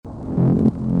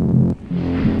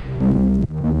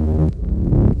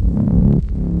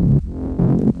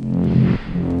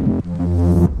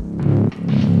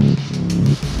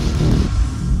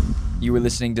You're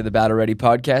listening to the Battle Ready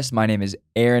podcast. My name is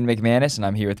Aaron McManus, and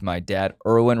I'm here with my dad,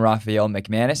 Erwin Raphael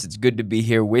McManus. It's good to be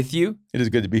here with you. It is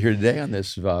good to be here today on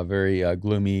this very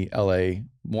gloomy LA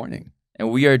morning.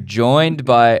 And we are joined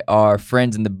by our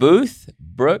friends in the booth,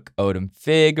 Brooke Odom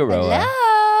Figueroa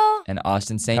Hello. and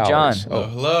Austin St. John. Powers. Oh,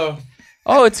 hello.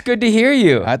 Oh, it's good to hear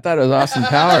you. I thought it was Austin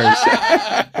Powers.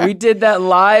 We did that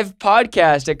live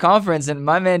podcast at conference, and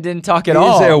my man didn't talk at He didn't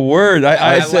all. say a word.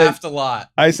 I said, laughed a lot.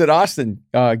 I said, Austin,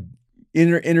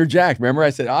 interject. Remember, I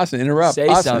said, Austin, interrupt. Say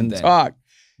Austin, something. talk.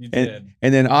 You did.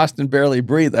 And then Austin barely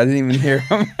breathed. I didn't even hear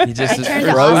him. He just I was turned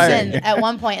to frozen. Austin at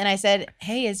one point and I said,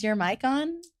 "Hey, is your mic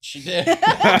on?" She did.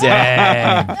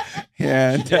 Dang.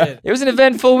 And, She did. It was an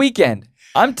eventful weekend.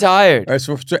 I'm tired. all right,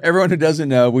 so for everyone who doesn't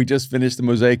know, we just finished the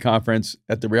Mosaic Conference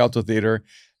at the Rialto Theater,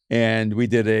 and we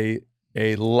did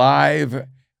a live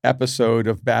episode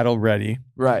of Battle Ready.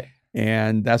 Right.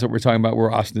 And that's what we're talking about,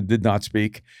 where Austin did not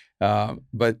speak,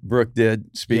 but Brooke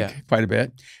did speak Yeah. quite a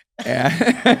bit. And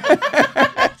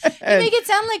You make it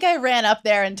sound like I ran up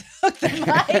there and took the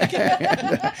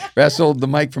mic. wrestled the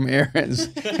mic from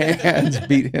Aaron's hands,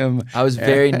 beat him. I was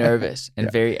very nervous and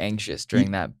Yeah. very anxious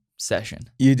during that session.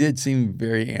 You did seem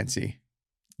very antsy,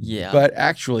 Yeah. but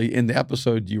actually in the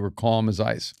episode you were calm as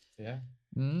ice. Yeah.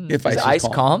 if is ice is ice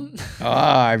calm. calm?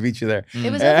 I beat you there.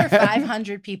 It was over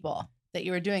 500 people that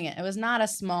you were doing it. It was not a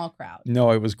small crowd.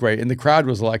 No, it was great. And the crowd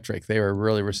was electric. They were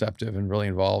really receptive and really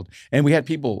involved. And we had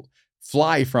people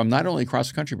fly from not only across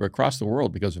the country, but across the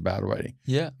world because of Battle Ready.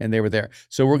 Yeah. And they were there.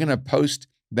 So we're going to post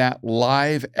that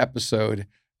live episode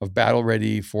of Battle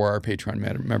Ready for our Patreon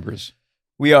members.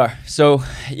 We are. So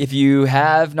if you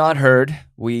have not heard,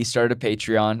 we started a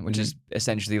Patreon, which is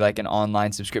essentially like an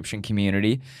online subscription community.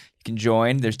 You can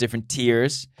join. There's different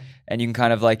tiers, and you can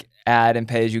kind of like add and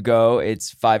pay as you go.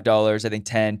 It's $5, I think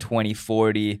 10, 20,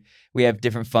 40. We have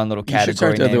different fun little You should category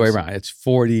start the other way names. around. It's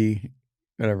 40,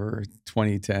 whatever,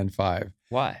 20, 10, 5.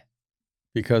 Why?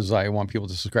 Because I want people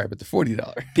to subscribe at the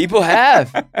 $40. People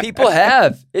have. People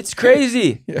have. It's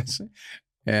crazy. Yes.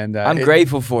 And I'm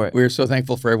grateful for it. We're so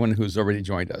thankful for everyone who's already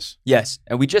joined us. Yes.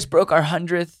 And we just broke our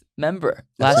 100th member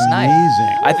That's last night.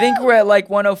 amazing. I think we're at like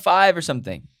 105 or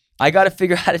something. I got to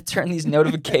figure out how to turn these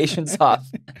notifications off.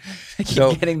 I keep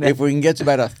So getting them. if we can get to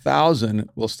about 1,000,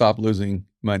 we'll stop losing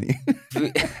money.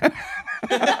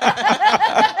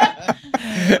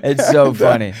 It's so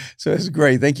funny. So it's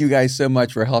great. Thank you guys so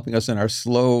much for helping us in our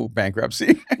slow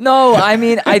bankruptcy. No, I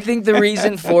mean, I think the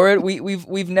reason for it,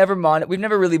 we've never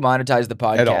really monetized the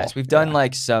At all. podcast. We've done Yeah.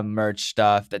 like some merch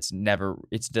stuff that's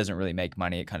it doesn't really make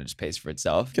money. It kind of just pays for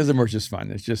itself. Because the merch is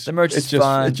fun. It's just The merch it's is just,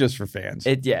 fun. It's just for fans.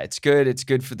 It's good. It's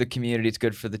good for the community. It's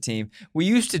good for the team. We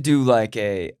used to do like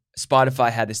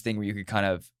Spotify had this thing where you could kind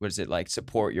of,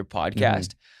 support your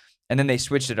podcast. And then they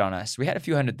switched it on us. We had a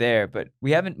few hundred there, but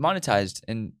we haven't monetized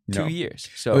in 2 No. years.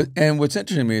 So And what's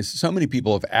interesting to me is so many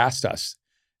people have asked us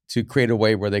to create a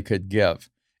way where they could give.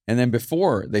 And then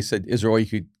before they said, is there a way you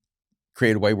could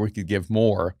create a way where you could give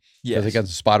more? Because yes.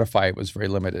 against Spotify, it was very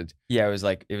limited. Yeah, it was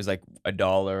like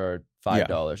 $1 or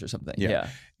 $5 or something. Yeah. Yeah.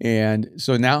 And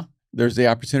so now there's the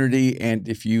opportunity. And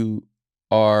if you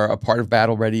are a part of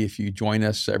Battle Ready, if you join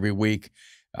us every week,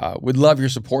 we'd love your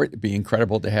support. It'd be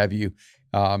incredible to have you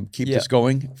keep Yeah. this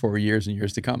going for years and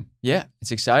years to come. Yeah,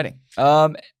 it's exciting.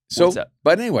 So, What's up?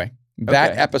 but anyway,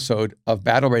 that Okay. episode of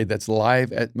Battle Ready that's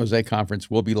live at Mosaic Conference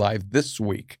will be live this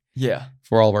week Yeah,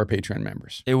 for all of our Patreon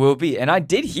members. it will be. And I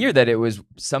did hear that it was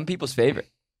some people's favorite.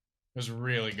 It was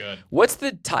really good. What's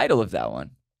the title of that one?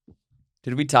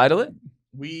 Did we title it?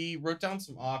 We wrote down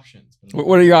some options.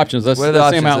 What are your options? Let's, What are the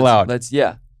let's say them options? out loud. Let's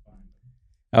yeah,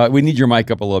 We need your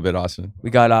mic up a little bit, Austin, we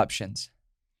got options.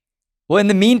 Well, in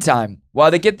the meantime,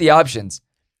 while they get the options,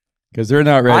 because they're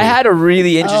not ready. I had a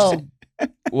really interesting.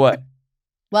 What?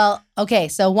 Well, okay.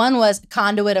 So one was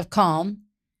Conduit of Calm,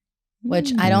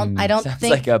 which I don't Sounds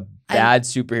think like a bad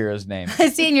superhero's name. I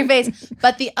see in your face.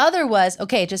 But the other was,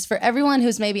 okay, just for everyone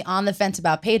who's maybe on the fence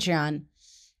about Patreon,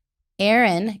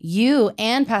 Aaron, you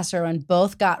and Pastor Erwin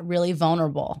both got really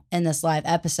vulnerable in this live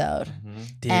episode.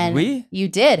 Did and we? You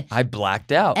did. I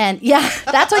blacked out. And yeah,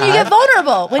 that's when you get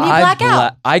vulnerable, when you black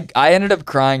out. I ended up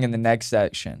crying in the next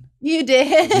section. You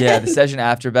did. Yeah, the session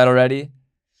after Battle Ready. I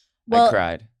Well,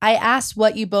 cried. I asked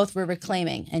what you both were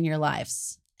reclaiming in your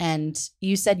lives, and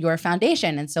you said your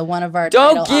foundation. And so one of our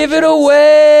Don't title give it options-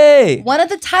 away. One of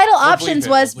the title We'll bleep options it,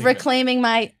 was we'll bleep it. reclaiming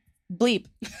my bleep.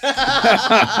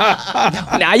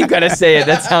 Now you gotta say it.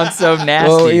 That sounds so nasty.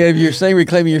 Well, yeah, if you're saying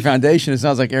reclaiming your foundation, it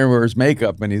sounds like Aaron wears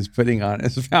makeup when he's putting on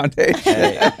his foundation.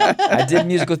 Hey, I did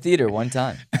musical theater one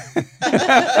time.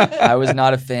 I was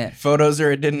not a fan. Photos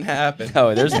or it didn't happen.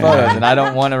 No, there's photos, and I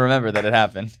don't want to remember that it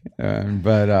happened.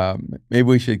 But maybe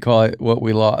we should call it What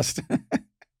We Lost.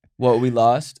 What we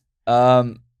lost,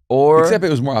 or Except it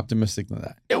was more optimistic than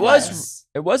that. it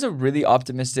was a really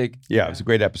optimistic. Yeah, it was a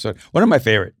great episode. One of my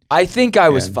favorite. I think I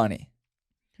was And- funny.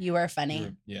 You were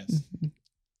funny. Yes.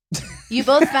 You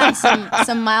both found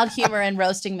some mild humor in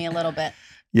roasting me a little bit.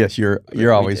 Yes, you're We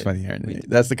always did. funny, Aaron. We did.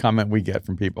 That's the comment we get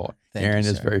from people. Thank you, Aaron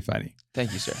is sir. very funny.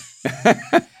 Thank you, sir.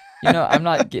 I'm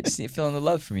not feeling the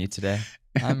love from you today.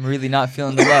 I'm really not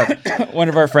feeling the love. One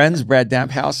of our friends, Brad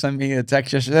Damphouse, sent me a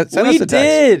text yesterday. Sent We us a text.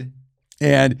 did.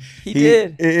 And He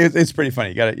did. It's pretty funny.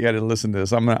 You gotta listen to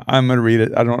this. I'm gonna read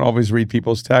it. I don't always read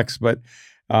people's texts, but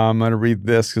I'm gonna read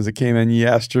this because it came in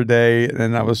yesterday,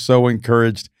 and I was so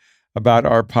encouraged about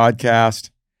our podcast.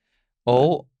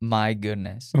 Oh my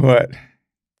goodness. What?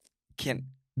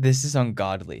 This is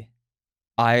ungodly.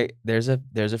 There's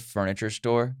a furniture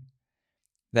store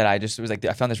that I just was like,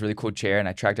 I found this really cool chair and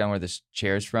I tracked down where this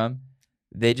chair is from.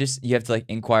 You have to like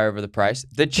inquire over the price.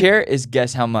 The chair is,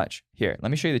 guess how much? Here, let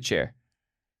me show you the chair.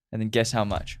 And then guess how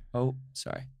much? Oh,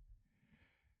 sorry.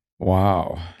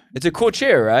 Wow. It's a cool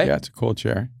chair, right? Yeah, it's a cool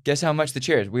chair. Guess how much the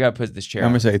chair is? We gotta put this chair I'm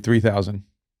on. gonna say 3,000.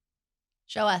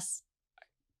 Show us.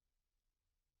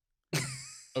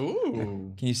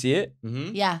 Ooh. Can you see it?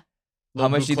 Mm-hmm. Yeah, How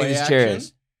much do you think this chair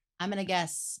is? I'm gonna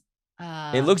guess.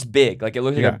 It looks big. Like it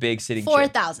looks like Yeah. a big sitting chair.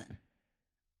 4,000.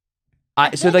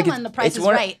 So like when the price it's is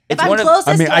one, right. If it's I'm one of, closest,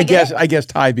 I mean, do I get guess it? I guess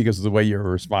tied because of the way you're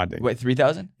responding. Wait,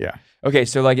 3,000? Yeah. Okay,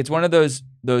 so like it's one of those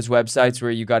websites where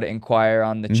you got to inquire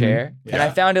on the Mhm. chair, and I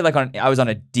Yeah. found it like I was on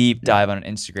a deep dive on an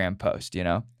Instagram post.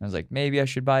 I was like, maybe I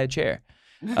should buy a chair.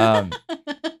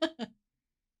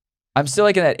 I'm still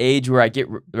like in that age where I get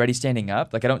ready standing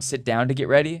up. Like I don't sit down to get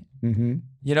ready.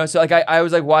 Mm-hmm. So like I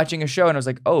was like watching a show and I was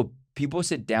like, oh, people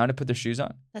sit down to put their shoes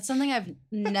on. That's something I've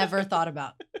never thought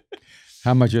about.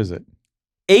 How much is it?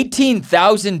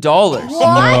 $18,000.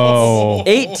 What? No.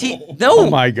 18? No. Oh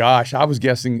my gosh, I was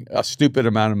guessing a stupid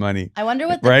amount of money I wonder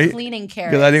what the Right? cleaning care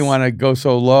because I didn't is. want to go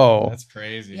so low. That's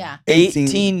crazy. Yeah.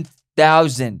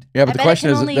 18,000 Yeah, I but the bet it question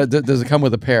can is, only- does it come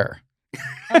with a pair? Oh,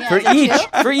 yeah, for is it each.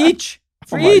 two? For each.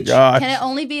 For Oh my each. gosh. Can it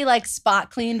only be like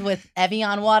spot cleaned with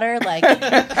Evian water? Like,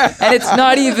 And it's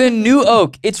not even new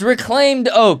oak. It's reclaimed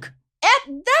oak.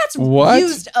 that's What?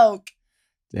 used oak.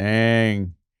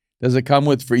 Dang. Does it come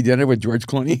with free dinner with George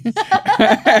Clooney?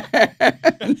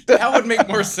 That would make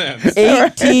more sense.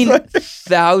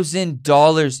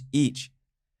 $18,000 each.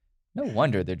 No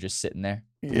wonder they're just sitting there.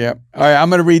 Yep. All right, I'm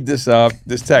going to read this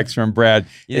text from Brad.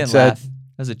 You It didn't said- laugh.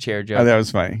 That was a chair joke. Oh, that was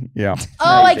funny. Yeah.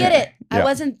 Oh, I get it. Yeah. I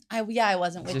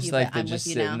wasn't with just you, like but they're I'm just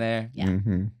with you sitting now. there. Yeah.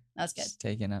 Mm-hmm. That's good. Just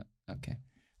taking up. Okay.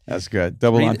 That's good.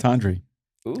 Double Read it. entendre.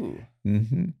 Ooh.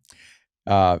 Mm-hmm.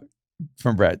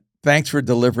 From Brett. Thanks for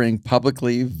delivering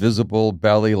publicly visible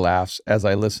belly laughs as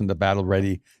I listened to Battle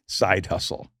Ready Side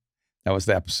Hustle. That was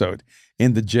the episode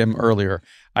in the gym earlier.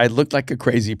 I looked like a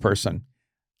crazy person.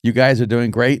 You guys are doing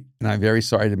great, and I'm very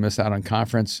sorry to miss out on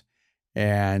conference.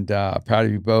 And proud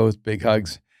of you both. Big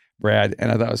hugs, Brad.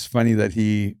 And I thought it was funny that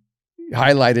he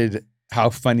highlighted how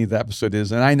funny the episode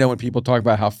is. And I know when people talk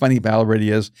about how funny Battle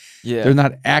Ready is, Yeah. they're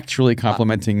not actually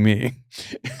complimenting me.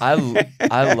 I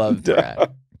love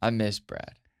Brad. I miss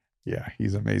Brad. Yeah,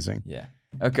 he's amazing. Yeah.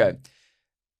 Okay.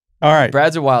 All right.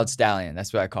 Brad's a wild stallion.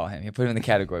 That's what I call him. You put him in the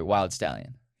category wild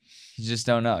stallion. You just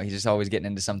don't know. He's just always getting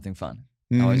into something fun.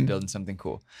 Always Mhm. building something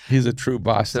cool. He's a true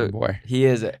Boston So- boy. He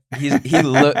is.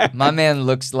 My man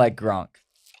looks like Gronk.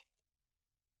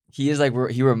 He is like.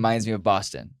 He reminds me of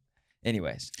Boston.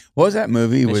 Anyways, What was that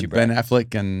movie Miss with you, Ben Brad.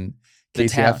 Affleck and The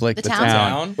Casey Town. Affleck? The The Town.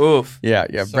 Town. Down. oof. Yeah.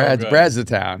 So Brad's good. the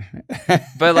Town.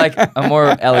 But like a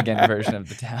more elegant version of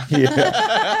the town.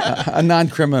 Yeah. a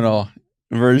non-criminal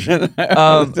version.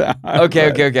 of the Town.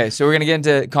 Okay. So we're gonna get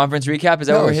into conference recap. Is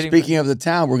that what No, we're hitting? speaking of the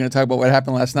town, we're going to talk about what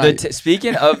happened last The night.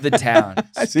 speaking of the town.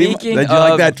 See, Speaking did you of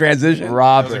like that transition? That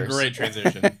robbers. was a great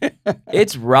transition.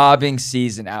 It's robbing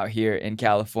season out here in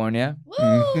California.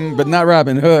 Mhm, but not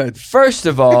Robin Hood. First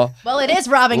of all, Well, it is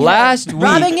robbing. Hood. Last week-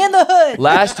 robbing in the hood.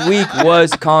 last week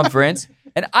was conference,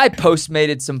 and I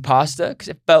postmated some pasta because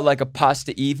it felt like a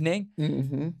pasta evening.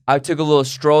 Mm-hmm. I took a little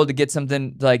stroll to get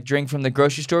something to like drink from the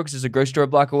grocery store because there's a grocery store a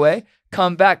block away.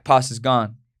 Come back, pasta's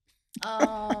gone.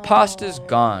 Oh. Pasta's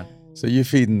gone. So you're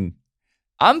feeding.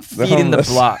 I'm feeding the homeless.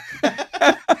 block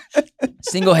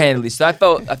single-handedly. So I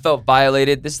felt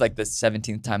violated. This is like the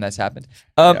 17th time that's happened.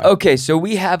 Yeah. Okay, so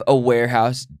we have a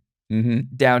warehouse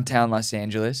downtown Los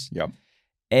Angeles. Yep.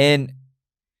 And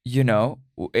you know,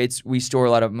 we store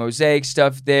a lot of Mosaic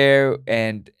stuff there,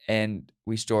 and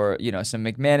we store, you know, some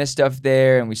McManus stuff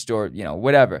there, and we store, you know,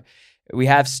 whatever. We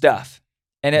have stuff.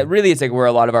 And it really is like where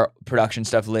a lot of our production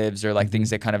stuff lives, or like things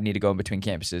that kind of need to go in between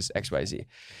campuses, XYZ.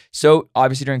 So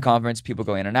obviously during conference, people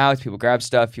go in and out, people grab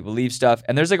stuff, people leave stuff,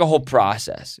 and there's like a whole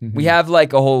process. We have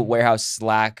like a whole warehouse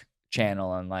Slack channel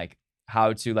on like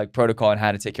how to like protocol and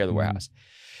how to take care of the warehouse.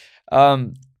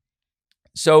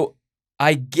 So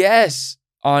I guess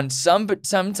on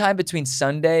sometime between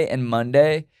Sunday and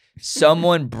Monday,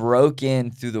 someone broke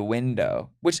in through the window,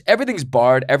 which everything's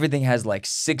barred. Everything has like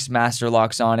 6 master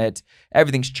locks on it.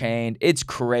 Everything's chained. It's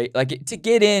great. Like to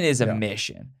get in is a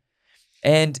mission.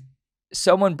 And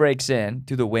someone breaks in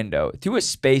through the window, through a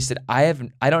space that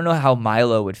I don't know how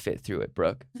Milo would fit through it,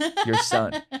 Brooke, your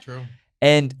son. True.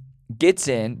 And gets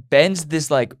in, bends this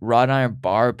like wrought iron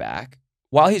bar back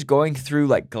while he's going through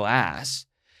like glass,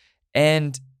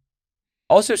 and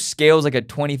also scales like a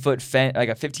 20-foot fence, like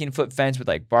a 15-foot fence with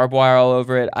like barbed wire all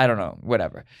over it. I don't know,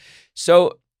 whatever.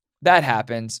 So that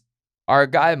happens. Our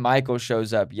guy Michael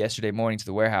shows up yesterday morning to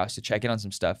the warehouse to check in on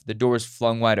some stuff. The door's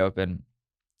flung wide open.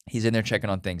 He's in there checking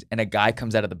on things, and a guy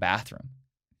comes out of the bathroom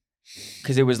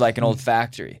because it was like an old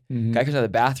factory. Guy comes out of the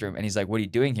bathroom, and he's like, "What are you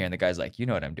doing here?" And the guy's like, "You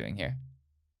know what I'm doing here."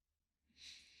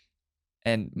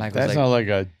 And Michael's That's like, not like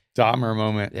a Dahmer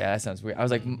moment. "Yeah, that sounds weird." I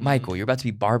was like, "Michael, you're about to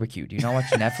be barbecued. Do you not watch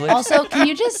Netflix?" Also, can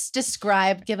you just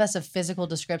give us a physical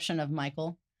description of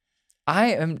Michael?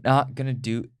 I am not gonna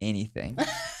do anything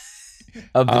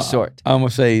of the sort. I'm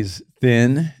gonna say he's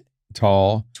thin,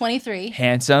 tall, 23.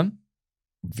 Handsome.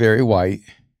 very white.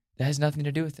 That has nothing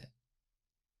to do with it.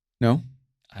 No,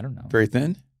 I don't know. very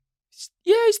thin.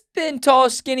 Yeah, he's thin, tall,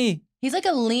 skinny, He's like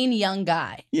a lean young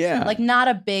guy. Yeah, Like not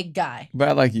a big guy.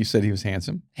 but like you said, he was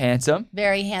handsome. handsome.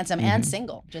 Very handsome and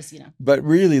single. Just, you know. But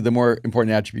really, the more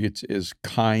important attributes is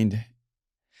kind,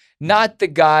 Not the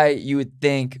guy you would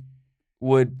think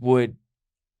would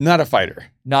not a fighter.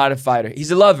 not a fighter.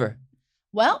 He's a lover.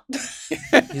 Well,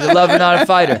 He's a lover, not a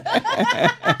fighter.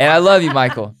 And I love you,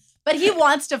 Michael. but he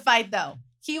wants to fight though.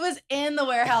 He was in the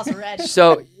warehouse ready.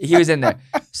 So he was in there.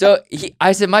 So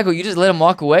I said, "Michael, you just let him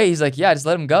walk away." He's like, "Yeah, just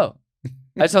let him go."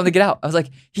 I just told him to get out. I was like,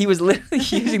 he was literally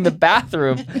using the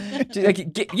bathroom to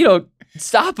like,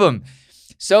 stop him.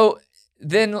 So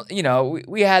then,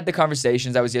 we had the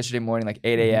conversations. That was yesterday morning, like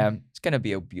 8 a.m. It's going to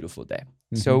be a beautiful day.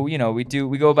 So, we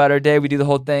go about our day. We do the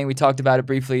whole thing. We talked about it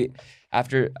briefly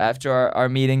after our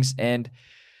meetings. And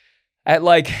at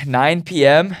like 9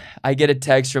 p.m., I get a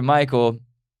text from Michael,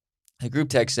 a group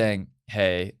text saying,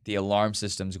 "Hey, the alarm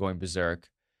system's going berserk.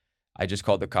 I just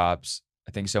called the cops.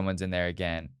 I think someone's in there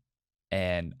again.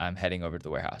 And I'm heading over to the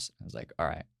warehouse." I was like, "All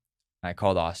right." And I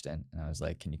called Austin, and I was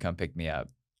like, "Can you come pick me up?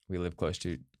 We live close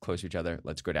to each other.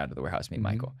 Let's go down to the warehouse, meet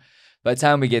Michael." By the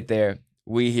time we get there,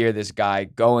 we hear this guy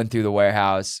going through the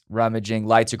warehouse, rummaging.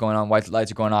 Lights are going on, white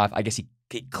lights are going off. I guess he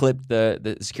clipped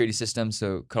the security system,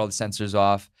 so cut all the sensors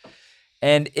off.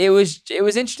 And it was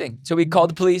interesting. So we called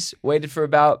the police, waited for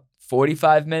about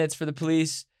 45 minutes for the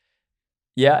police.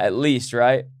 Yeah, at least,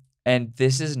 right? And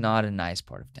this is not a nice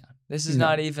part of town. This is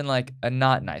not even like a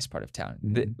not nice part of town.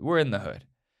 We're in the hood.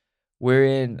 We're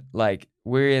in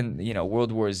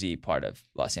World War Z part of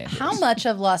Los Angeles. How much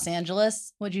of Los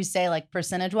Angeles would you say, like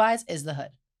percentage-wise, is the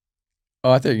hood?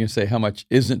 Oh, I thought you were going to say how much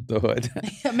isn't the hood.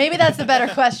 Maybe that's the better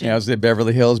question. Yeah, I was at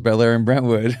Beverly Hills, Bel Air, and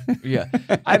Brentwood. Yeah,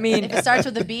 I mean, If it starts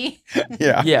with a B.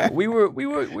 Yeah. yeah, we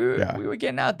were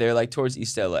getting out there like towards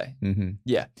East LA. Mm-hmm.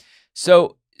 Yeah,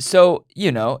 so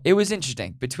it was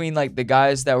interesting between like the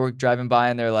guys that were driving by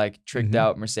and they're like tricked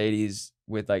out Mercedes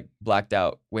with like blacked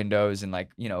out windows and like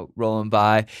rolling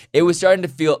by. It was starting to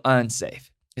feel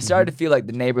unsafe. It started to feel like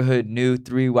the neighborhood knew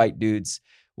 3 white dudes,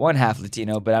 one half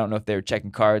Latino, but I don't know if they were checking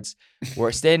cards,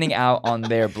 were standing out on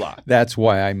their block. That's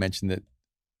why I mentioned that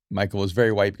Michael was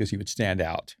very white, because he would stand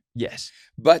out. Yes,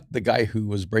 But the guy who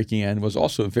was breaking in was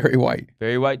also very white.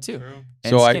 very white too, True.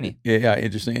 and skinny.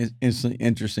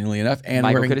 Interestingly enough, and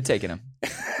Michael wearing, could have taken him.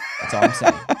 That's all I'm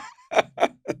saying.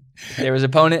 There was an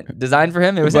opponent designed for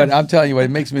him. It was But him. I'm telling you what,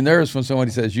 it makes me nervous when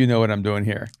somebody says, "You know what I'm doing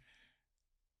here."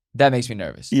 That makes me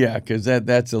nervous. Yeah, because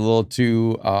that's a little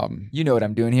too You know what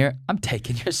I'm doing here? I'm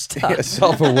taking your stuff.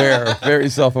 self-aware, very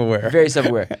self-aware. Very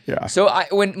self-aware. Yeah. So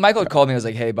when Michael called me, I was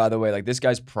like, "Hey, by the way, like this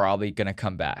guy's probably gonna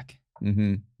come back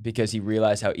Mm-hmm. because he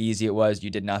realized how easy it was.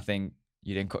 You did nothing.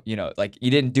 You didn't,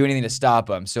 you didn't do anything to stop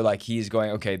him. So like he's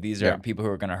going, okay, these are Yeah. people who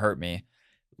are gonna hurt me.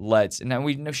 And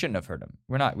we shouldn't have hurt him.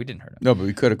 We didn't hurt him. No, but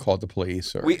we could have called the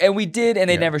police, or We did, and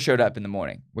they Yeah. never showed up in the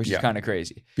morning, which is Yeah. kind of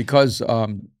crazy. because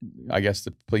I guess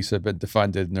the police have been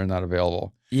defunded and they're not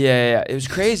available. Yeah. It was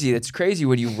crazy. It's crazy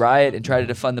when you riot and try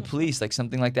to defund the police. Like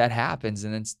something like that happens,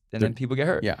 and then people get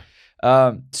hurt. Yeah.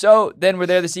 So then we're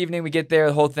there this evening. We get there,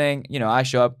 the whole thing. I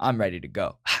show up. I'm ready to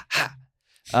go.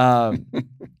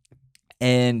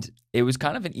 And it was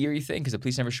kind of an eerie thing because the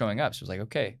police never showing up. So it was like,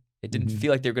 okay, it didn't Mhm.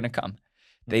 feel like they were gonna come.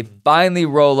 They finally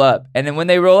roll up, and then when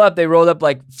they rolled up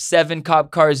like 7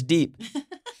 cop cars deep,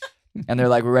 and they're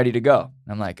like, "We're ready to go."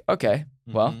 I'm like, okay,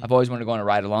 well, Mhm. I've always wanted to go on a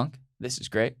ride along. This is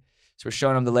great. So we're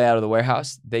showing them the layout of the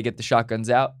warehouse. They get the shotguns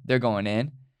out. They're going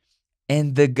in,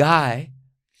 and the guy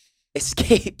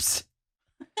escapes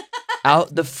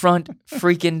out the front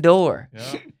freaking door.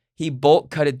 Yeah. He bolt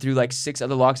cutted through like 6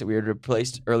 other locks that we had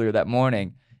replaced earlier that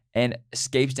morning, and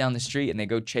escapes down the street. And they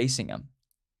go chasing him.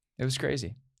 It was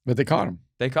crazy. But they caught him.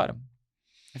 They caught him.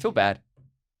 I feel bad.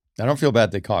 I don't feel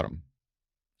bad they caught him.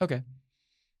 Okay.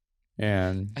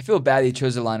 And I feel bad he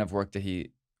chose a line of work that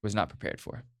he was not prepared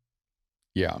for.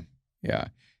 yeah.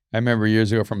 I remember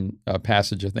years ago from a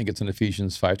passage, I think it's in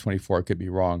Ephesians 5:24, I could be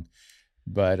wrong.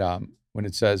 But when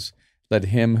it says, let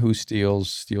him who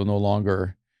steals steal no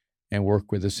longer, and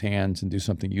work with his hands and do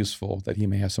something useful, that he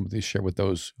may have something to share with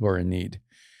those who are in need.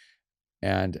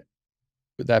 And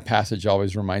that passage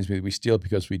always reminds me that we steal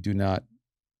because we do not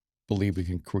believe we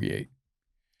can create.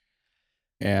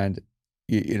 And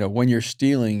when you're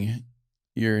stealing,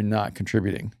 you're not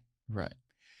contributing. Right.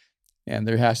 And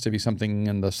there has to be something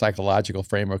in the psychological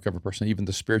framework of a person, even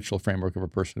the spiritual framework of a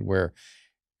person, where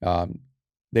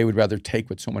they would rather take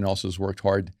what someone else has worked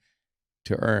hard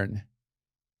to earn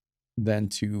than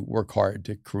to work hard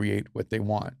to create what they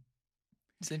want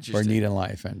It's or interesting. need in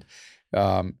life. And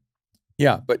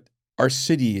but our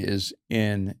city's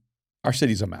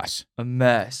a mess. A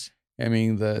mess. I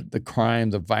mean, the crime,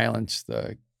 the violence,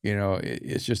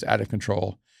 it's just out of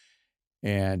control.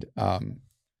 And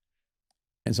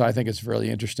so I think it's really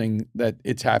interesting that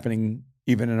it's happening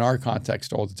even in our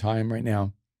context all the time right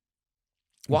now.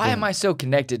 Why am I so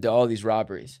connected to all these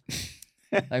robberies?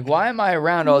 Like, why am I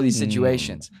around all these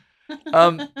situations?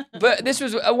 But this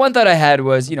was one thought I had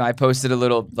was, I posted a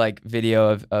little like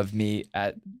video of me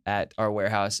at our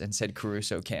warehouse and said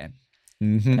Caruso can.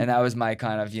 Mhm. And that was my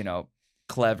kind of,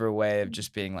 clever way of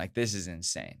just being like, this is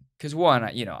insane. Because one,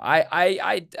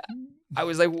 I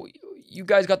was like, you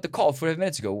guys got the call 45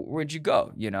 minutes ago. Where'd you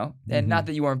go? And not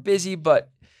that you weren't busy, but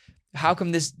how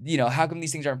come these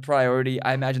things aren't priority?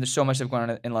 I imagine there's so much stuff going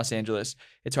on in Los Angeles.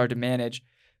 It's hard to manage,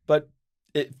 but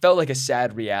it felt like a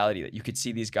sad reality that you could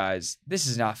see these guys. This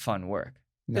is not fun work.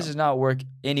 This No. is not work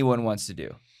anyone wants to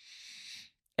do.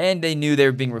 And they knew they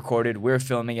were being recorded. We're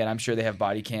filming it. I'm sure they have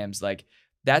body cams. Like,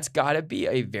 that's got to be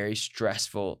a very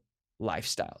stressful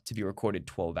lifestyle to be recorded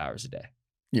 12 hours a day,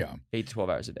 Yeah. 8 to 12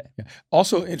 hours a day.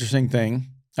 Also, interesting thing.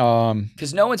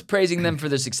 Because no one's praising them for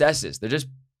their successes. They're just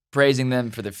praising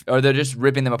them or they're just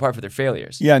ripping them apart for their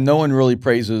failures. Yeah, no one really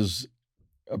praises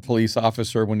a police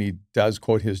officer when he does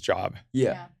quote his job.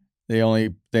 Yeah. They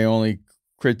only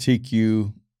critique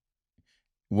you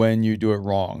when you do it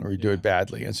wrong or you do Yeah. it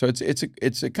badly. And so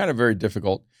it's a kind of very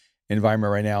difficult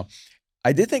environment right now.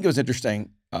 I did think it was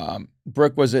interesting.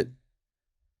 Brooke, was it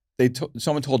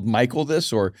someone told Michael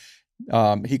this, or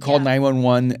he called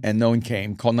 911 and no one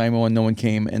came, called 911, no one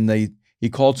came, and he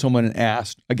called someone and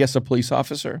asked, I guess a police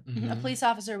officer. A police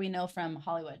officer we know from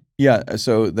Hollywood. Yeah,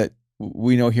 so that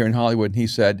we know here in Hollywood. And he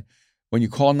said, when you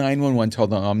call 911, tell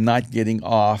them I'm not getting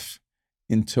off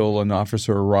until an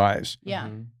officer arrives. Yeah.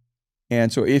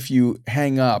 And so if you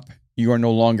hang up, you are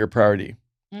no longer priority.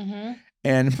 Mm-hmm.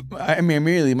 And I mean,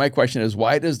 immediately my question is,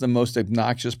 why does the most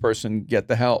obnoxious person get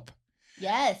the help?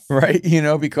 Yes. Right?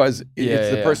 Because it's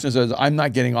the yeah. person who says, I'm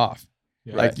not getting off.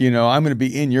 Yeah. Like, I'm going to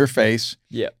be in your face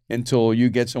Yeah. until you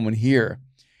get someone here.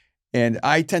 And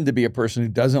I tend to be a person who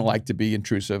doesn't like to be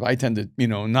intrusive. I tend to,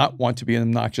 not want to be an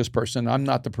obnoxious person. I'm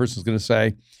not the person who's going to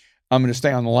say, I'm going to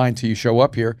stay on the line till you show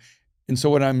up here. And so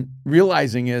what I'm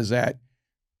realizing is that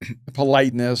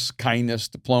politeness, kindness,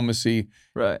 diplomacy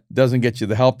Right. doesn't get you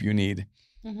the help you need.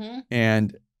 Mm-hmm.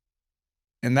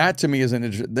 And that to me is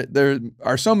there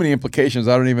are so many implications.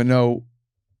 I don't even know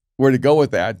where to go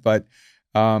with that. But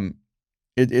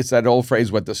it's that old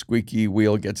phrase, what the squeaky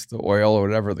wheel gets the oil or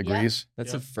whatever, the Yeah. grease.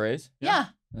 That's Yeah. a phrase? Yeah.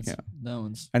 That's, Yeah. That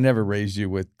one's. I never raised you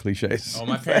with cliches. Oh,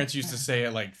 my parents used to say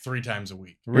it like 3 times a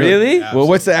week. Really? Yeah. Well,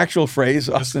 what's the Absolutely. actual phrase,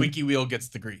 The Austin? squeaky wheel gets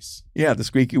the grease. Yeah, the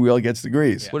squeaky wheel gets the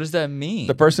grease. Yeah. What does that mean?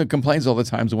 The person who complains all the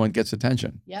time is the one that gets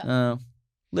attention. Yep.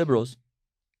 Liberals.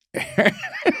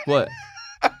 What?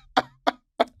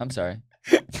 I'm sorry.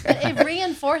 But it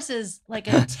reinforces like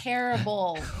a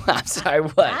terrible. I'm sorry.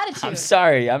 What? I'm Attitude.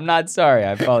 sorry. I'm not sorry.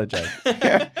 I apologize.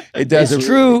 It does. It's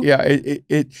true. Yeah,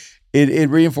 it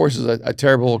reinforces a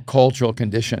terrible cultural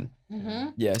condition, Mm-hmm.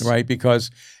 Yes. right? Because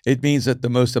it means that the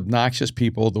most obnoxious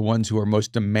people, the ones who are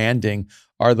most demanding,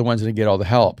 are the ones that get all the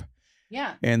help.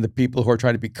 Yeah. And the people who are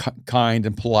trying to be kind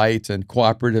and polite and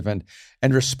cooperative and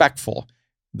respectful,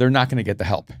 they're not going to get the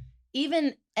help.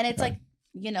 Even, and it's Right. like,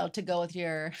 you know, to go with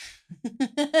your,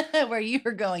 where you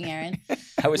were going, Aaron.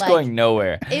 I was Like, going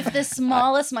nowhere. If the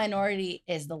smallest minority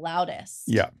is the loudest,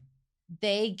 Yeah.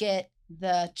 they get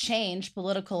the change,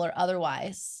 political or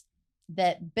otherwise,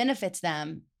 that benefits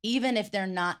them, even if they're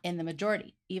not in the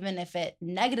majority, even if it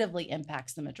negatively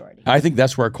impacts the majority. I think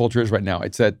that's where our culture is right now.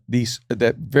 It's that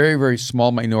that very, very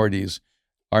small minorities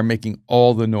are making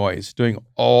all the noise, doing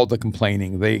all the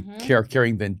complaining. They Mhm. are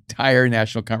carrying the entire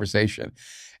national conversation.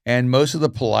 And most of the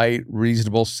polite,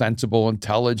 reasonable, sensible,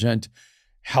 intelligent,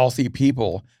 healthy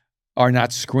people are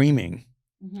not screaming.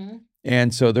 Mm-hmm.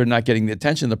 And so they're not getting the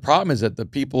attention. The problem is that the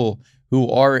people who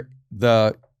are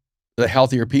the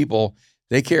healthier people,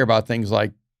 they care about things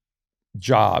like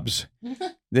jobs.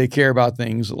 They care about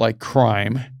things like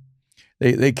crime.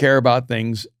 They care about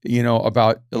things, you know,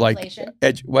 about Inflation.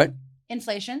 like what?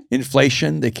 Inflation.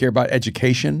 Inflation. They care about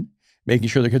education, making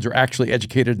sure their kids are actually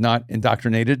educated, not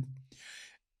indoctrinated.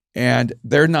 And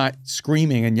they're not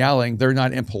screaming and yelling. They're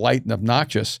not impolite and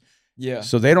obnoxious. Yeah.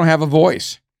 So they don't have a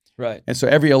voice. Right. And so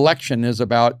every election is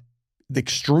about the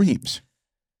extremes.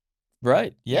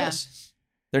 Right. Yeah. Yes.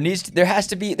 There has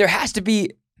to be,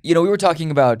 you know, we were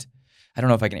talking about, I don't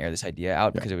know if I can air this idea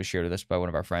out because it was shared with us by one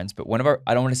of our friends, but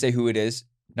I don't want to say who it is,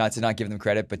 not to not give them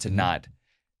credit, but to not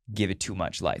give it too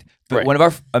much light. But Right. one of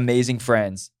our amazing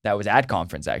friends that was at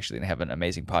conference actually, and they have an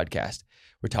amazing podcast.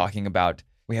 We're talking about,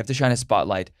 we have to shine a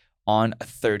spotlight on a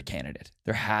third candidate.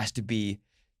 There has to be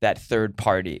that third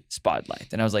party spotlight.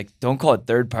 And I was like, don't call it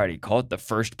third party, call it the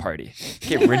first party.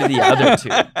 Get rid of the other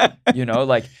two. You know,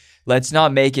 like, let's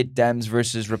not make it Dems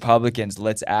versus Republicans.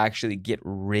 Let's actually get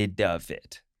rid of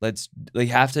it.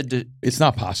 It's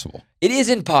not possible. It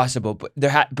isn't possible, but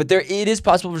it is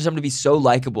possible for someone to be so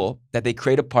likable that they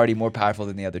create a party more powerful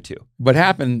than the other two. What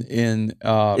happened in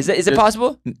Is it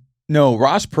possible? No,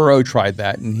 Ross Perot tried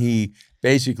that, and he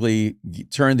basically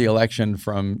turned the election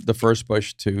from the first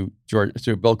Bush to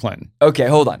Bill Clinton. Okay,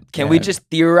 hold on. Can we Yeah. just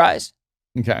theorize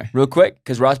Okay, real quick?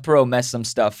 Because Ross Perot messed some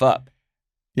stuff up.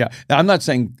 yeah. Now, I'm not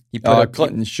saying He put up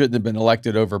Clinton shouldn't have been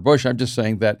elected over Bush. I'm just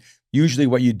saying that usually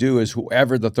what you do is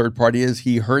whoever the third party is,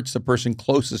 he hurts the person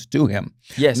closest to him,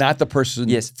 Yes, not the person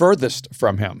Yes. furthest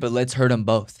from him. but let's hurt them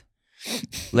both.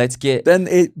 Let's get Then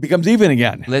it becomes even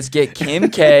again. Kim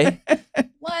K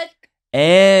What?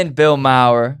 and Bill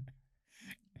Maher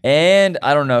and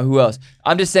I don't know who else.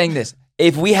 I'm just saying this.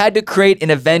 If we had to create an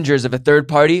Avengers of a third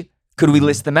party, could we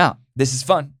list them out? This is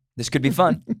fun. This could be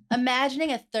fun.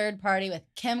 Imagining a third party with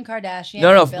Kim Kardashian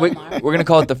No, and Bill Maher. we're gonna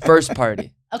call it the first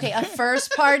party. Okay, a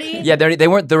first party? Yeah, they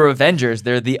weren't the Avengers.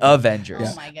 They're the Avengers.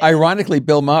 Oh my god. Ironically,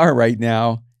 Bill Maher right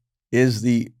now is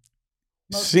the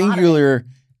Most singular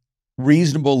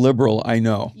reasonable liberal I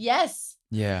know. Yes.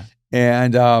 Yeah.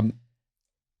 And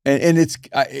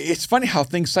it's funny how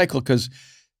things cycle because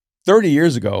 30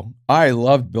 years ago, I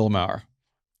loved Bill Maher.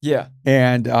 Yeah.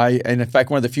 And in fact,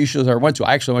 one of the few shows I went to,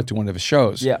 I actually went to one of his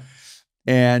shows. Yeah.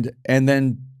 And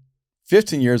then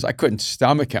 15 years, I couldn't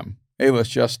stomach him. It was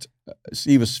just,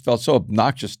 felt so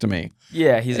obnoxious to me.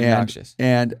 Yeah, he's And- obnoxious.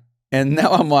 And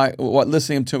now I'm like,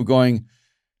 listening to him going,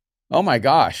 oh my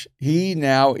gosh, he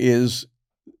now is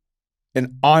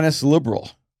an honest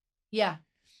liberal. Yeah.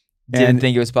 Didn't and-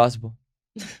 think it was possible.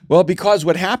 Well, because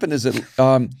what happened is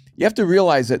that you have to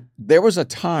realize that there was a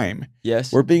time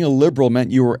Yes. where being a liberal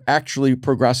meant you were actually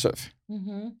progressive. Mm-hmm.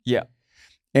 And Yeah,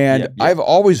 yeah. I've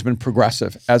always been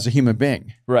progressive as a human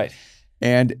being. Right.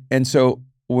 And so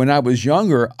when I was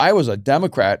younger, I was a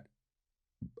Democrat,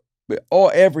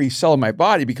 every cell of my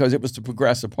body, because it was the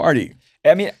Progressive Party.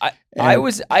 I mean,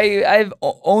 And- I've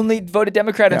only voted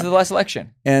Democrat Yeah. until the last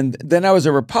election. And then I was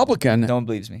a Republican. No one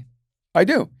believes me. I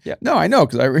do. Yeah. No, I know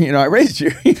because I raised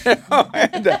you. You know?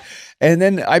 And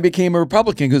then I became a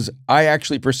Republican because I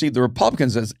actually perceived the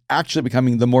Republicans as actually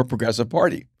becoming the more progressive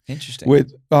party Interesting.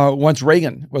 with once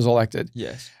Reagan was elected.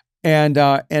 Yes. And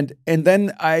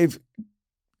then I've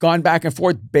gone back and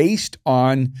forth based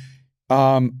on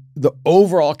the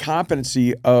overall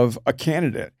competency of a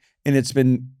candidate, and it's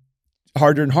been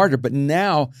harder and harder. But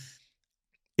now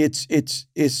it's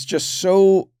just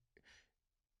so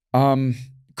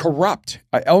corrupt.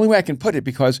 Only way I can put it,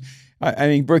 because I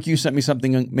mean, Brooke, you sent me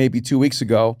something maybe 2 weeks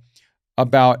ago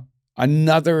about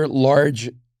another large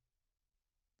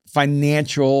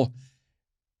financial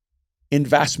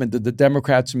investment that the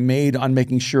Democrats made on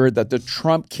making sure that the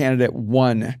Trump candidate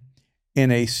won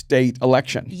in a state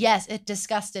election. Yes, it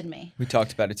disgusted me. We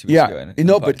talked about it 2 weeks ago. Yeah, In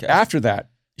no, the but podcast. after that,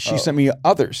 she Oh. sent me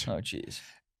others. Oh, jeez.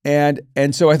 And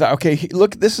so I thought, okay,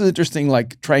 look, this is interesting,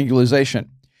 like triangulation.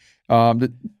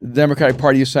 The Democratic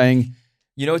Party is saying,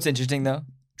 You know what's interesting though?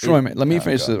 Troy, let me No,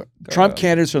 finish go. this. Go, Trump go.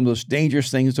 candidates are the most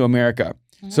dangerous things to America.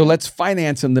 Mm-hmm. So let's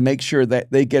finance them to make sure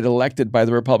that they get elected by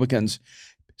the Republicans.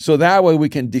 So that way we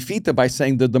can defeat them by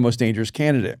saying they're the most dangerous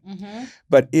candidate. Mhm.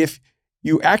 But if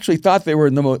you actually thought they were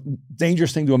the most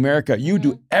dangerous thing to America, you Mm-hmm.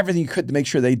 do everything you could to make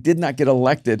sure they did not get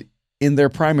elected in their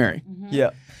primary. Mhm. Yeah.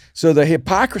 So the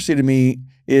hypocrisy to me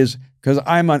is because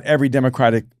I'm on every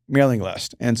Democratic mailing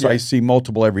list, and so I Yeah. see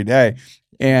multiple every day,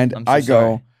 and I'm so I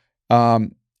go,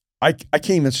 I can't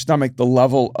even stomach the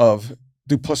level of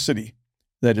duplicity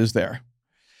that is there,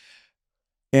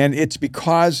 and it's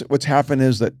because what's happened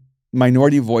is that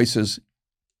minority voices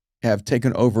have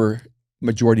taken over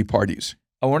majority parties.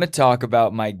 I want to talk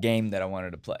about my game that I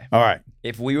wanted to play. All right,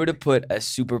 If we were to put a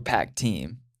super PAC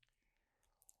team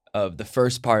of the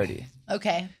first party,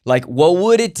 Okay. like what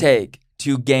would it take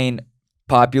to gain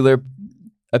popular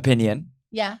opinion,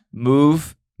 Yeah.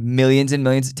 move millions and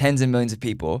millions, tens and millions of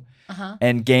people, Uh-huh.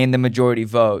 and gain the majority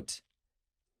vote?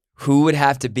 Who would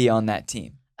have to be on that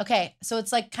team? Okay. So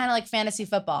it's like kind of like fantasy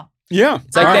football. yeah,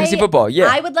 It's like I- fantasy football. Yeah.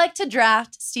 I would like to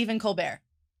draft Stephen Colbert.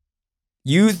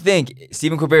 You think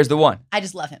Stephen Colbert is the one? I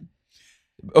just love him.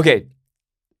 Okay.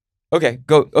 Okay.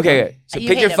 Go. Okay. So You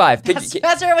pick hate your him. five. Pick.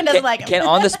 Pastor Erwin doesn't like him. Can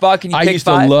on the spot? Can you I pick used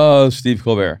five? to love Steve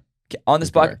Colbert. On the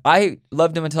Steve spot, Colbert. I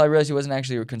loved him until I realized he wasn't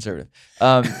actually a conservative.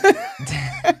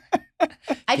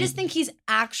 I just think he's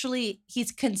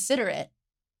considerate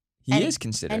He And- is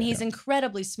considered. and he's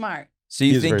incredibly smart. So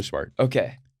you He's think very smart.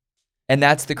 okay, and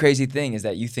that's the crazy thing is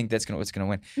that you think that's what's gonna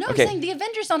win. No, Okay. I'm saying the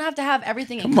Avengers don't have to have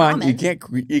everything in Come on, common.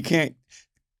 you can't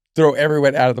throw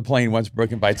everyone out of the plane once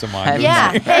Brooke invites them on. I'm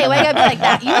Yeah. not- Hey, why you gotta be like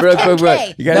that? You have Brooke, 10K. Brooke,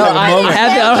 Brooke. You gotta No, have a I moment.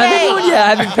 haven't. I don't have Okay. anyone yet. I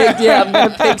haven't picked yet. I'm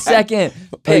gonna pick second.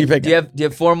 Who are Pick. you picking? Do you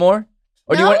have 4 more?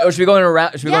 Or do you No. want? Or should we go in a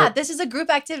round? Should we Yeah, go? this is a group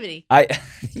activity.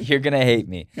 You're gonna hate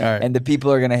me, All right. and the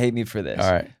people are gonna hate me for this.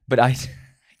 All right. But I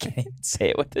can't even say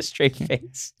it with a straight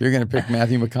face. You're going to pick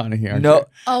Matthew McConaughey, aren't No, you?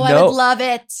 Oh, I No. would love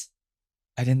it.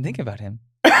 I didn't think about him.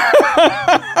 Not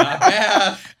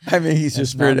bad. I mean, he's your That's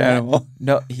spirit not bad. animal.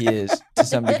 No, he is to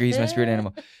some degree. He's my spirit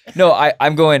animal. No,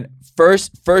 I'm going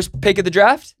first pick of the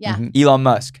draft. Yeah. Mhm. Elon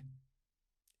Musk.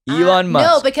 Elon Musk.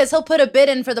 No, because he'll put a bid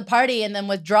in for the party and then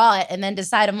withdraw it and then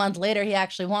decide a month later he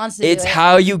actually wants to It's do it.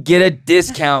 how you get a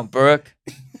discount, Brooke.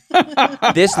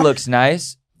 This looks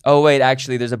nice. Oh wait,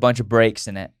 actually, there's a bunch of breaks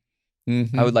in it.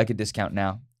 Mhm. I would like a discount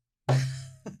now.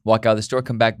 Walk out of the store,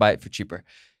 come back, buy it for cheaper,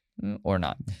 or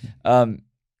not.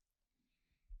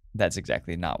 That's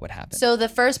exactly not what happened. So the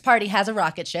first party has a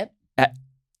rocket ship.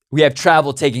 We have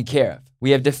travel taken care of. We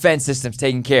have defense systems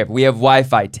taken care of. We have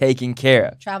Wi-Fi taken care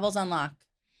of. Travels unlocked.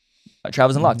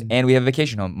 Travel's unlocked, and we have a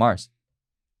vacation home, Mars.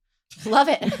 Love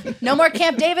it. No more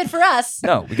Camp David for us.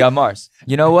 No, we got Mars.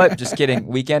 You know what? Just kidding.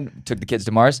 Weekend took the kids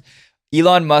to Mars.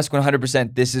 Elon Musk,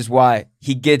 100%. This is why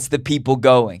he gets the people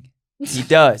going. He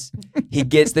does. He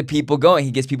gets the people going.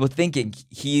 He gets people thinking.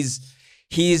 He's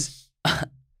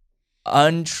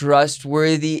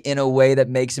untrustworthy in a way that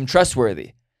makes him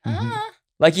trustworthy. Ah,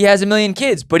 Like he has a million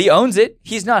kids, but he owns it.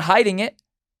 He's not hiding it.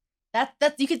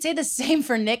 that you could say the same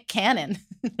for Nick Cannon.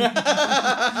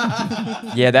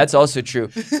 Yeah, that's also true.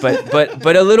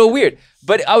 But a little weird.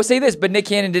 But I would say this, but Nick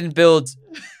Cannon didn't build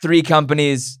 3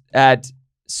 companies at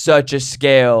such a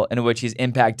scale in which he's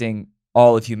impacting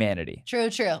all of humanity. True.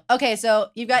 Okay, so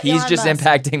you've got He's Elon just Musk.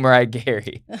 impacting Mariah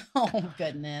Carey. Oh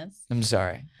goodness. I'm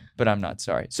sorry, but I'm not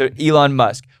sorry. So Elon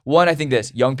Musk. One, I think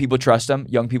this: young people trust him.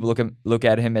 Young people look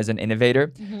at him as an innovator.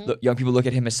 Mhm. Young people look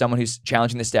at him as someone who's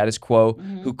challenging the status quo,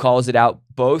 who calls it out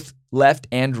both left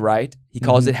and right. He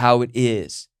calls it how it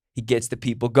is. He gets the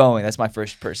people going. That's my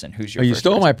first person. Who's your? Oh, you first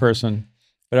stole person? my person,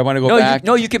 but I want to go No, back.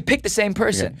 you can pick the same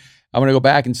person. I want to go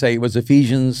back and say it was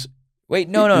Ephesians. Wait,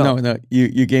 no. No.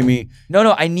 You gave me.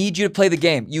 No, I need you to play the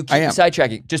game. You I keep am.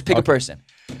 sidetracking. Just pick a Okay. person.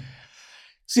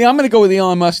 See, I'm going to go with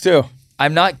Elon Musk too.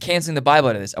 I'm not canceling the Bible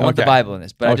out of this. I want the Okay. Bible in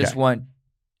this, but I just Okay. want.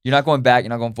 You're not going back. You're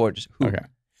not going forward. Just who? Okay.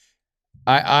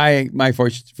 My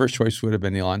first choice would have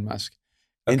been Elon Musk,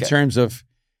 in Okay. terms of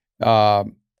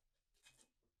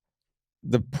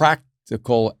the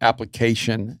practical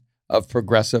application of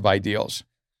progressive ideals.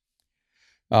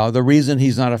 The reason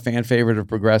he's not a fan favorite of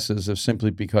progressives is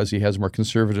simply because he has more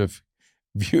conservative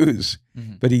views,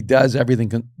 Mhm. but he does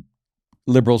everything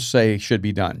liberals say should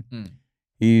be done. Mm.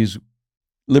 He's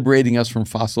liberating us from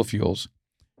fossil fuels.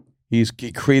 He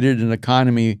created an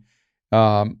economy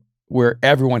where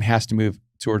everyone has to move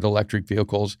toward electric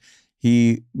vehicles.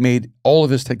 He made all of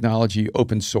his technology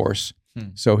open source.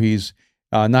 So he's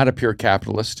not a pure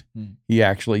capitalist. He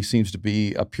actually seems to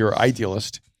be a pure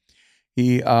idealist.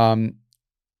 He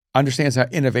understands how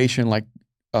innovation, like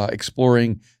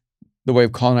exploring the way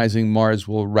of colonizing Mars,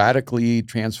 will radically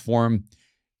transform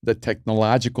the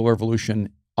technological revolution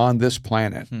on this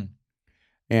planet.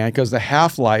 And because the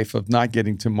half-life of not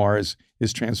getting to Mars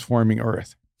is transforming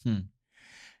Earth.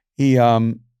 He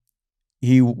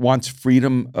wants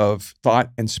freedom of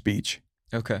thought and speech.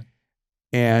 Okay.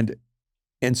 And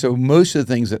so most of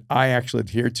the things that I actually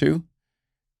adhere to,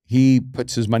 he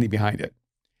puts his money behind it.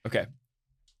 Okay.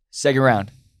 Second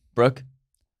round. Brooke?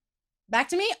 Back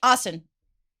to me, Austin.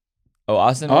 Oh,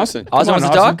 Austin? Austin. Austin Come wants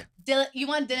on, to Austin. talk? You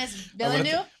want Dennis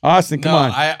Villeneuve? Austin, come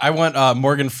on. I want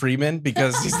Morgan Freeman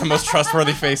because he's the most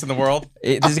trustworthy face in the world.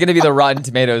 This is going to be the Rotten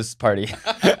Tomatoes party.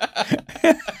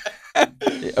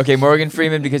 Okay, Morgan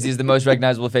Freeman because he's the most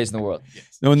recognizable face in the world.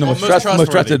 No, the Well, most, most most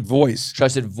trustworthy. trusted voice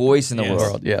Trusted voice in the Yes.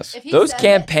 world. Yes. If he Those says it,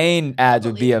 campaign ads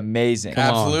would be believe it. amazing.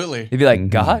 Come on. Absolutely. He'd be like, Mhm.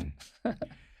 God?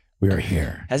 We are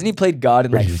here. Hasn't he played God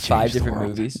in like Ready to 5 change the different world.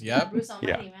 movies? Yep. Bruce Almighty,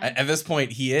 Yeah. man. At this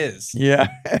point, he is. Yeah.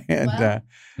 And Well-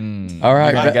 all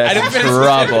right. I I got didn't some finish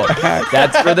trouble.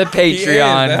 That's for the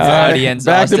Patreon that's audience.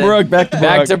 back to Austin. Brooke. Back to Brooke.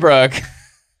 Back to Brooke.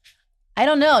 I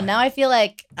don't know. Now I feel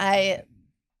like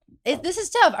this is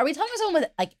tough. Are we talking about someone with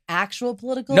like actual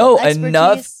political No, expertise?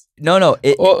 enough. No.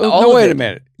 Well, all no, of wait it. a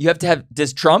minute. You have to have.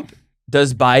 Does Trump?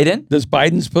 Does Biden? Does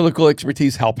Biden's political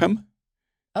expertise help him?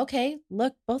 Okay,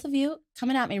 look, both of you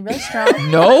coming at me really strong.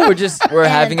 No, we're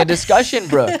having a discussion,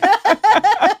 Brooke.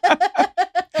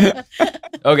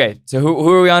 Okay, so who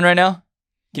are we on right now?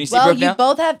 Can you see Well, Brooke you now?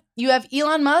 both have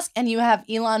Elon Musk and you have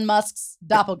Elon Musk's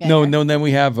doppelganger. No. Then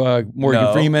we have Morgan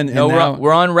No. Freeman. And No, now,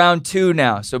 we're on round 2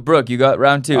 now. So Brooke, you got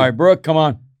round 2. all right, Brooke, come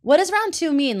on. What does round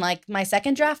 2 mean? Like my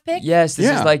second draft pick? Yes, this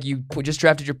Yeah. is like you just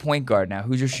drafted your point guard now.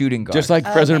 Who's your shooting guard? Just like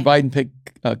Okay. President Biden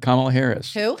picked Kamala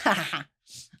Harris. Who?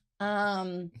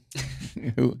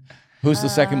 Who's the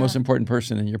second most important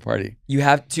person in your party? you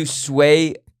have to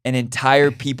sway an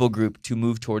entire people group to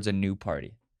move towards a new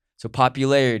party. So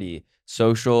popularity,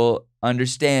 social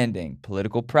understanding,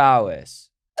 political prowess,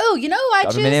 Oh, you know who I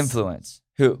government choose? influence.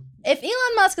 Who? If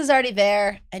Elon Musk is already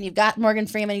there and you've got Morgan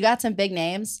Freeman, you got some big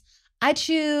names, I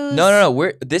choose.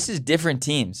 No. This is different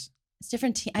teams. It's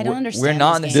different team. I don't We're- understand. we're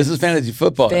not these in the- games. This is fantasy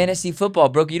football. Fantasy football,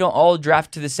 Brooke. You don't all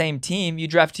draft to the same team. You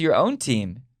draft to your own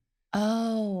team.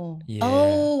 Oh. Yeah.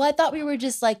 Oh, I thought we were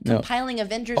just like No. compiling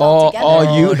Avengers all all together.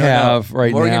 all you No. have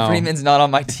right Morgan now. Freeman's not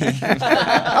on my team.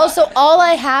 Oh, so all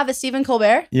I have is Stephen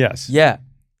Colbert? Yes. Yeah.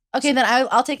 Okay, then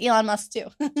I'll take Elon Musk too.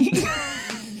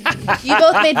 You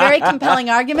both made very compelling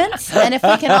arguments, and if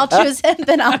we can all choose him,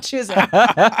 then I'll choose him.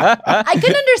 I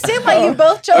couldn't understand why you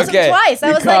both chose Okay. him twice. I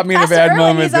You was caught like, me in a Pastor bad Erwin,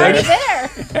 moment he's there.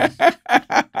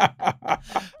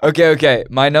 already there. Okay.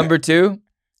 My number 2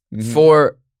 Mhm.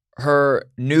 for her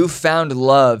newfound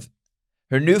love,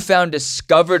 her newfound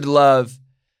discovered love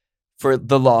for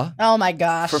the law, Oh my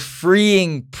gosh. for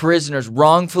freeing prisoners,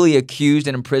 wrongfully accused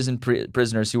and imprisoned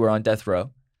prisoners who were on death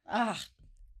row, Ah,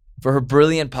 for her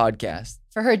brilliant podcast.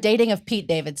 for her dating of Pete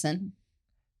Davidson.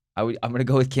 I'm going to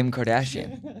go with Kim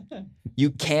Kardashian.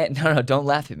 You can't, no, don't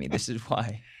laugh at me. This is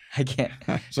why. I can't.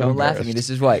 So Don't laugh at me. embarrassed. This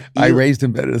is why. I raised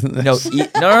him better than this.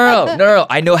 No.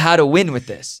 I know how to win with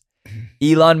this.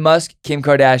 Elon Musk, Kim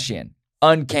Kardashian,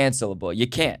 uncancelable. You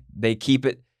can't. They keep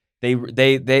it.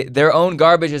 Their own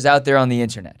garbage is out there on the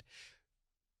internet.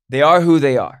 They are who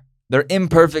they are. They're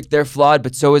imperfect. They're flawed,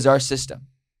 but so is our system.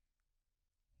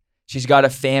 She's got a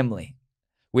family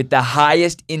with the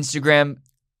highest Instagram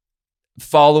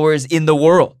followers in the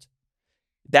world.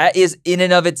 That is in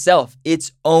and of itself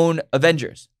its own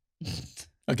Avengers.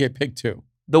 Okay, pick 2.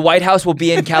 The White House will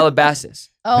be in Calabasas.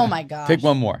 Oh my gosh. Pick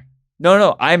one more.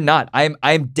 No, I'm not.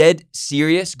 I'm dead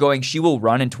serious going, she will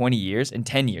run in 20 years, in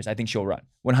 10 years, I think she'll run.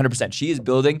 100%. She's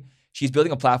building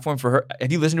a platform for her.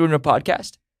 Have you listened to her in her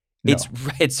podcast? No.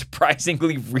 It's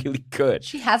surprisingly really good.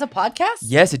 She has a podcast?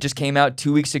 Yes, it just came out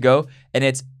 2 weeks ago, and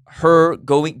it's her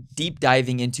going deep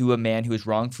diving into a man who is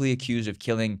wrongfully accused of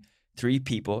killing 3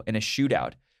 people in a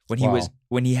shootout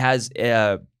when he has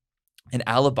an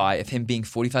alibi of him being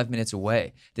 45 minutes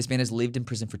away. This man has lived in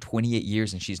prison for 28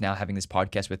 years, and she's now having this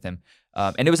podcast with him.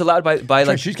 And it was allowed by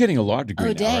like She's getting a law degree Oh,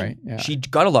 now, dang. right? Yeah. she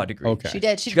got a law degree. Okay. She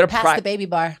did. She She got a passed the baby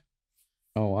bar.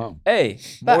 Oh, wow. Hey,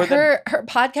 But more than- her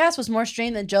podcast was more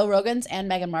streamed than Joe Rogan's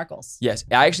and Meghan Markle's. yes,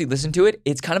 I actually listened to it.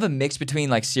 It's kind of a mix between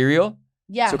like Serial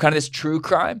Yeah. So kind of this true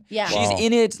crime. Yeah. She's Wow.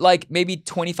 in it like maybe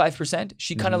 25%.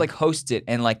 She kind of Mhm. like hosts it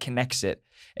and like connects it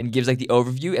and gives like the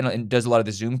overview and does a lot of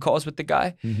the Zoom calls with the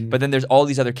guy. Mhm. But then there's all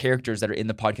these other characters that are in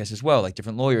the podcast as well, like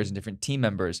different lawyers and different team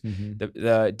members, Mhm.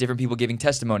 the different people giving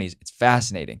testimonies. It's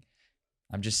fascinating.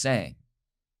 I'm just saying.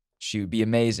 She would be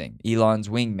amazing. Elon's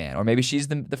wingman. Or maybe she's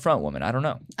the front woman. I don't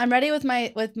know. I'm ready with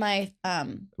my Wait,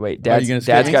 Are you Dad's gonna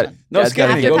got skip? Next it. No, Dad's skip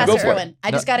got me. it. after Go Pastor for it. Erwin. I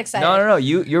just got excited. No.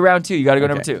 You're round 2. You got to go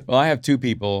number Okay. 2. Well, I have 2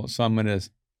 people, so I'm gonna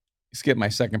skip my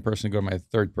second person, go to my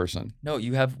third person. No,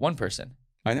 you have one person.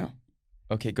 I know.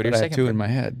 Okay, go to But your I have second. 2 in my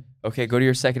head. Okay, go to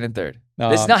your second and third.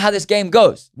 This is Um, not how this game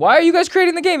goes. Why are you guys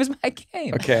creating the game? It's my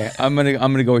game. Okay, I'm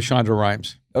gonna go with Shonda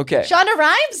Rhimes. Okay. Shonda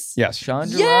Rhimes? Yes,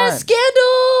 Shonda Yes, Rhimes.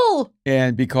 scandal.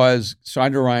 and because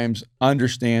Shonda Rhimes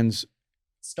understands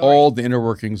Story. all the inner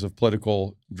workings of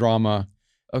political drama,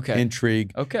 Okay.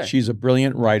 intrigue. Okay. She's a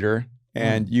brilliant writer,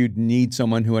 and you'd need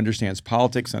someone who understands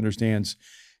politics, understands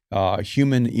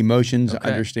human emotions, Okay.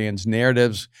 understands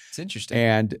narratives, It's interesting.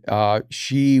 and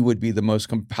she would be the most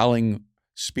compelling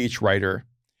speech writer.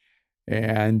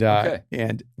 And Okay.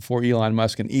 and for Elon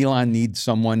Musk, and Elon needs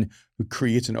someone who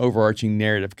creates an overarching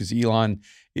narrative because Elon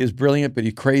is brilliant, but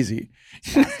he's crazy.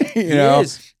 you He know,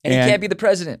 is. And he and- can't be the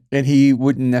president. and he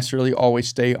wouldn't necessarily always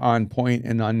stay on point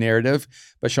and on narrative,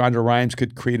 but Shonda Rhimes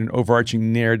could create an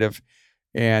overarching narrative,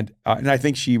 and I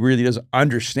think she really does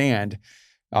understand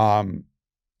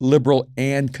liberal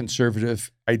and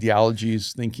conservative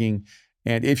ideologies, thinking,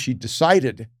 and if she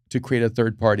decided to create a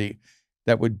third party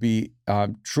that would be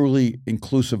truly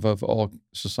inclusive of all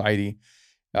society,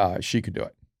 she could do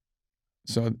it.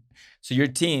 So So your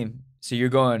team, so you're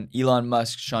going Elon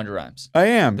Musk, Shonda Rhimes. I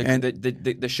am, The, and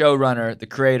the showrunner, the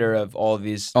creator of all of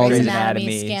these All Grey's these-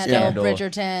 Anatomy, Scandal,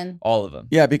 Bridgerton. all of them.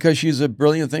 yeah, because she's a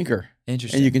brilliant thinker.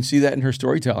 Interesting. And you can see that in her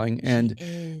storytelling, and She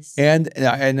is. and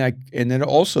then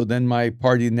also then my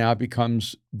party now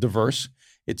becomes diverse.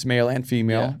 It's male and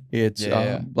female. It's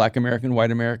Yeah. Black American,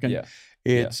 white American. Yeah.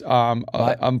 It's My-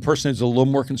 a person who's a little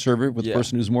more conservative with Yeah. a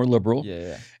person who's more liberal.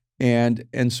 yeah.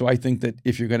 And so I think that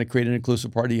if you're going to create an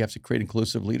inclusive party, you have to create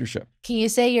inclusive leadership. Can you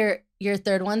say your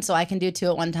third one so I can do 2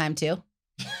 at one time too?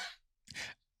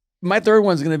 My third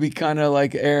one's going to be kind of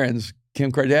like Aaron's,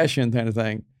 Kim Kardashian kind of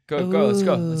thing. Go. Let's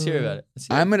go. Let's hear about it. Let's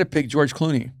hear I'm going to pick George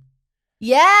Clooney.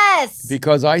 Yes.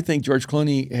 Because I think George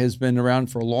Clooney has been around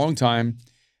for a long time,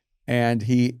 and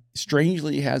he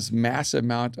strangely has massive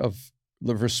amount of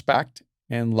respect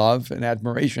and love and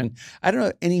admiration. I don't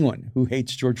know anyone who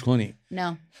hates George Clooney.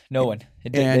 No. No one.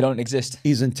 They And- don't exist.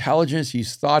 He's intelligent.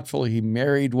 He's thoughtful. He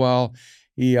married well.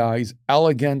 He's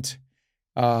elegant.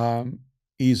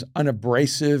 He's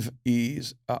unabrasive.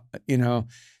 He's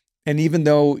and even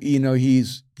though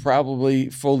he's probably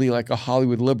fully like a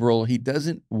Hollywood liberal, he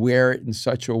doesn't wear it in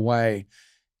such a way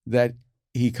that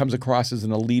he comes across as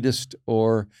an elitist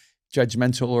or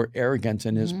judgmental or arrogant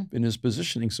in his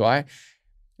positioning. So I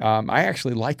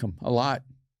actually like him a lot.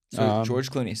 So George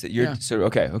Clooney. So you're yeah. so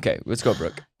okay. Let's go,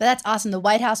 Brooke. But that's awesome. The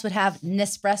White House would have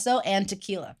Nespresso and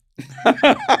tequila.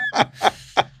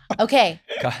 Okay.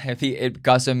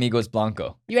 Casamigos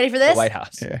Blanco. You ready for The this? White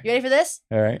House. Yeah. You ready for this?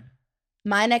 All right.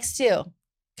 My next 2.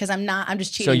 Because I'm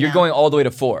just cheating. So you're now. going all the way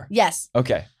to 4. Yes.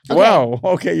 Okay. Okay. Wow.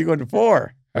 Okay, you're going to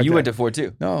 4. You Okay. went to 4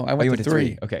 too. No, I Oh, you went to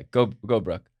 3. Okay. Go,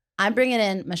 Brooke. I'm bringing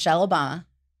in Michelle Obama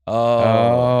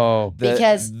Oh.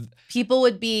 because people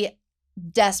would be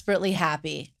desperately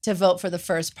happy to vote for the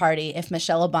first party if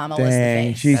Michelle Obama was the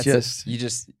Dang, face. she That's just. you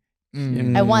just.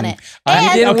 I won it. I And-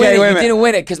 You didn't Okay, win it. wait a You minute. didn't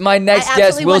win it because my next I guest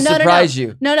absolutely will won. No. surprise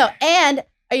you. No. And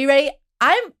are you ready?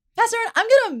 Pastor Aaron, I'm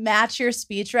going to match your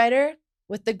speechwriter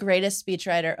with the greatest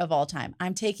speechwriter of all time.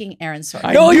 I'm taking Aaron Sorkin.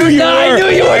 I No, knew you're you not. I were. knew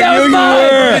you were. I That knew was you mine.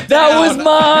 were. That was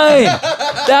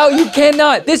mine. That you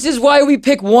cannot. This is why we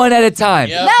pick one at a time.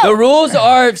 Yep. No. The rules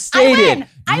are stated.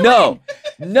 I No.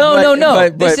 No.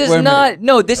 But- This but is wait a not. minute.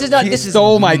 No, this is not. He This is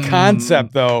stole my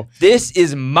concept, though. This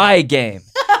is my game,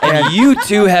 and you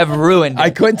two have ruined it. I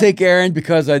couldn't take Aaron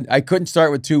because I couldn't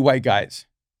start with 2 white guys.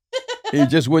 It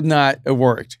just would not have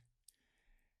worked.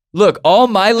 Look, all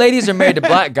my ladies are married to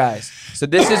black guys, so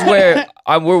this is where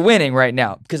we're winning right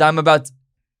now because I'm about.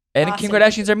 And Kim Awesome.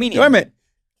 Kardashian's Armenian. Wait a minute.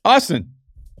 Austin,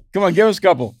 come on, give us a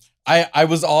couple. I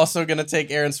was also gonna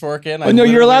take Aaron Sorkin. Oh, no,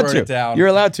 you're literally allowed wrote to. it down. You're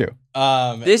allowed to.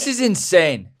 This is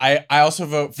insane. I also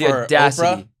vote The for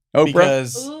audacity. Oprah?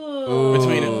 because Ooh.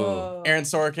 between Ooh. Aaron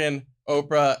Sorkin,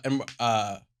 Oprah, and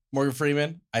Morgan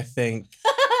Freeman, I think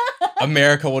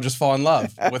America will just fall in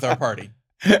love with our party.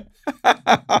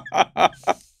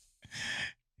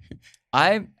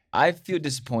 I feel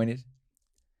disappointed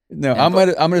No, And I'm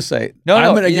gonna say No, I'm no,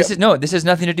 gonna this get, is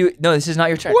nothing to do. No, this is not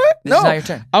your turn. What? This is No. not your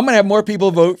turn. I'm gonna have more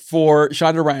people vote for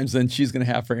Shonda Rhimes than she's gonna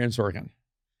have for Aaron Sorkin.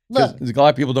 Look, A lot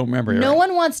of people don't remember. no Aaron.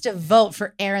 one wants to vote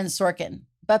for Aaron Sorkin,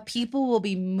 but people will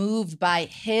be moved by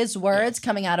his words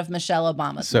coming out of Michelle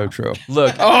Obama's So mouth. true.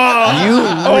 Look,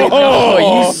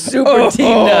 Oh. you super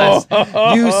teamed us.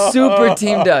 You super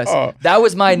teamed us. That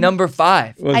was my number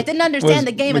 5. I didn't understand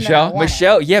the game, and then I Michelle? won it.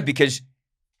 Michelle, yeah, because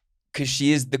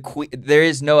she is the queen. There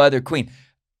is no other queen.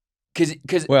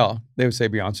 Because Well, they would say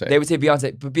Beyonce. they would say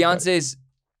Beyonce, but Beyonce's.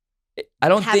 I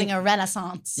don't having think. a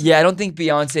renaissance. Yeah, I don't think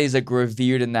Beyonce is like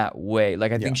revered in that way.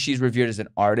 Like I think she's revered as an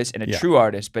artist and a Yeah. true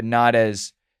artist, but not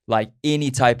as like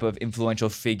any type of influential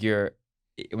figure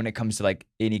when it comes to like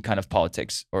any kind of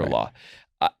politics or Right. law.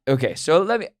 Okay, so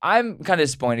I'm kind of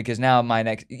disappointed because now my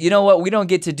next. You know what? We don't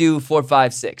get to do 4,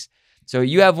 5, 6. So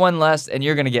you have one less, and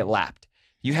you're gonna get lapped.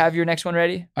 You have your next one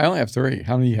ready? I only have 3.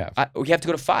 How many do you have? We have to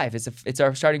go to 5. It's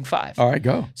our starting 5. All right,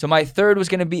 go. So my third was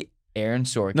gonna be Aaron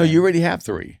Sorkin. No, you already have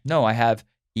 3. No, I have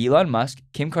Elon Musk,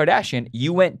 Kim Kardashian.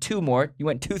 You went 2 more. You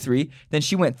went 2, 3. Then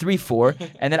she went 3, 4.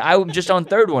 And then I'm just on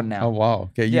third one now. Oh wow.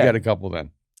 Okay, you Yeah. got a couple then.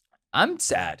 I'm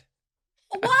sad.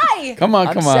 Why? Come on,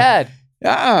 I'm come on. sad.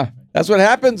 That's what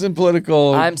happens in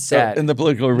political. I'm sad. in the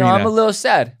political arena. No, I'm a little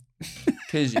sad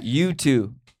because you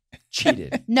two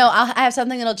cheated. No, I have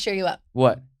something that'll cheer you up.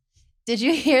 What? Did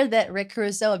you hear that Rick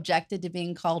Caruso objected to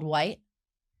being called white?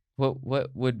 What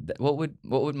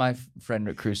would my friend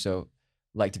Rick Crusoe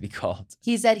like to be called?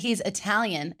 He said he's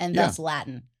Italian and Yeah. thus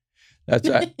Latin. That's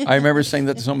I remember saying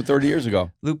that to someone 30 years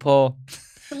ago. Loophole.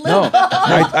 No,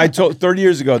 I told 30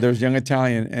 years ago there was a young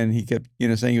Italian and he kept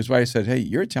saying he was white. I said, "Hey,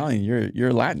 you're Italian.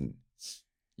 You're Latin.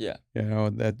 Yeah.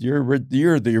 That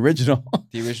you're the original."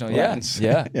 The original. Latins.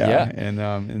 Yeah.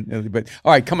 And but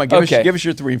all right, come on, give us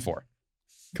your 3 and 4.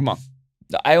 Come on.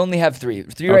 I only have 3.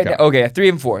 3 right Okay. now. Okay, 3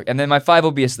 and 4, and then my 5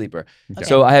 will be a sleeper. Okay.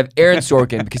 So I have Aaron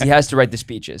Sorkin because he has to write the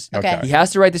speeches. Okay. He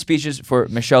has to write the speeches for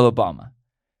Michelle Obama.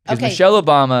 Because Okay. Michelle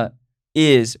Obama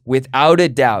is, without a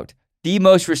doubt, the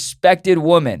most respected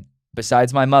woman,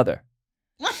 besides my mother,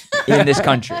 in this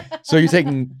country. So you're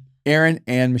taking Aaron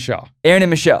and Michelle. Aaron and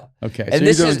Michelle. Okay. And so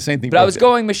this you're doing is, the same thing. but I both was did.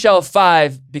 going Michelle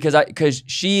 5 because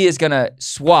she is gonna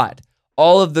swat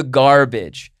all of the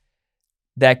garbage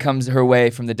that comes her way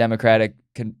from the Democratic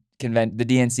convent, the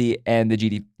DNC and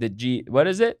what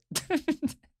is it?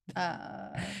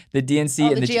 The DNC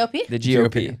Oh, and the GOP? The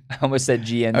GOP. I almost said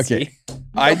GNC. Okay.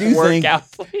 I do Work think out,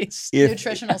 please.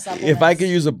 Nutritional if supplements. I could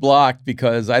use a block,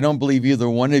 because I don't believe either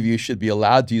one of you should be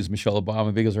allowed to use Michelle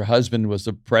Obama because her husband was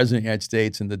the president of the United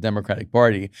States in the Democratic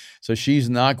Party. So she's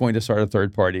not going to start a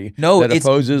third party No, that it's-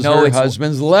 opposes no, her it's-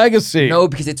 husband's legacy. No,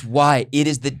 because it's why. It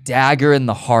is the dagger in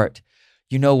the heart.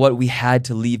 You know what? We had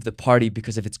to leave the party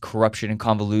because of its corruption and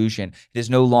convolution. It is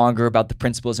no longer about the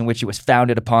principles in which it was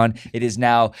founded upon. It is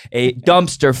now a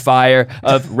dumpster fire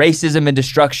of racism and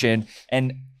destruction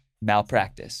and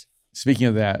malpractice. Speaking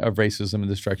of that, of racism and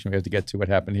destruction, we have to get to what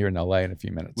happened here in LA in a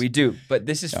few minutes. We do, but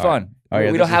this is All fun. right. Oh, yeah,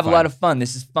 We this don't is have a fun. lot of fun.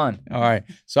 This is fun. All right.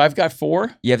 So I've got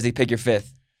 4. You have to pick your 5th.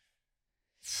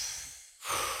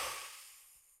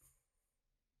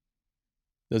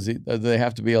 Do they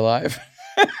have to be alive?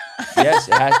 Yes,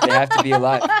 they have to be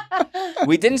alive.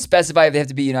 We didn't specify if they have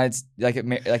to be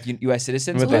U.S.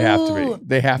 citizens. But they have to Ooh. be.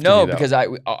 They have to No, be, though. because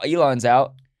Elon's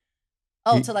out.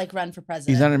 Oh, He- to like run for president.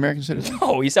 he's not an American citizen.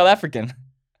 No, he's South African.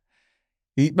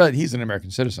 But he's an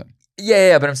American citizen.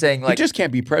 Yeah, but I'm saying He like just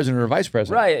can't be president or vice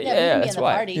president. right. Yeah, Yeah, he can be that's in the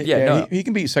why. party. Yeah, no. He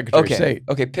can be Secretary of Okay, State.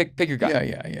 okay. Pick your guy.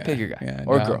 Yeah. Pick your guy. Yeah,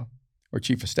 Or no. girl. Or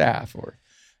chief of staff. Or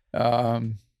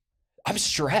I'm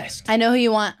stressed. I know who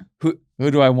you want.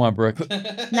 who do I want, Brooke?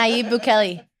 Nayib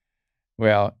Bukele.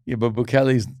 Well, yeah, but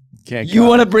Bukele's can't. You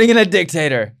want to bring in a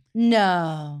dictator?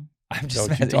 No. I'm just. Don't you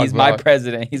messing. talk He's my about-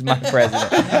 president. He's my president.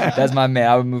 That's my man.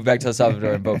 I would move back to El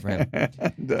Salvador and vote for him.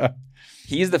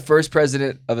 He's the first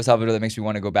president of El Salvador that makes me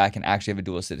want to go back and actually have a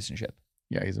dual citizenship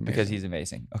Yeah, he's amazing. because he's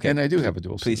amazing. Okay, And I do have a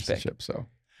dual Please pick. citizenship, so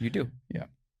you do.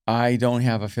 I don't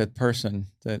have a 5th person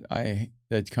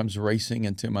that comes racing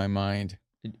into my mind.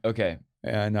 Okay.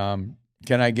 And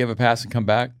can I give a pass and come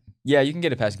back? Yeah, you can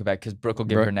get a passing back because Brooke will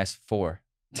give Brooke. her next 4.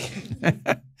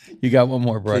 You got one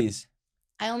more, Brooke. Please.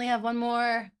 I only have one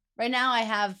more. Right now, I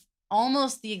have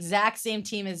almost the exact same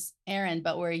team as Aaron,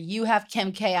 but where you have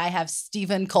Kim K, I have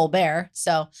Stephen Colbert.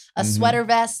 So a Mhm. sweater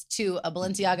vest to a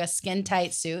Balenciaga skin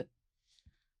tight suit.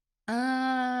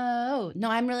 Oh, no,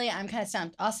 I'm kind of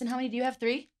stumped. Austin, how many do you have?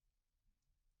 3?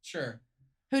 Sure.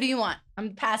 Who do you want?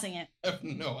 I'm passing it. I have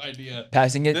no idea.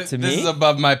 Passing it This, to this me. is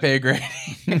above my pay grade.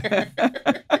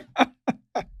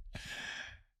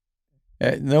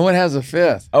 No one has a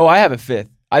 5th. Oh, I have a 5th.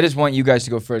 I just want you guys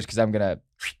to go first because I'm gonna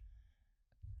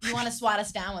You want to swat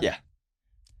us down with Yeah.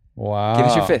 Wow. Give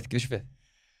us your fifth. Give us your fifth.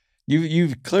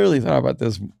 You've clearly thought about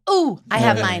this. it? Ooh, I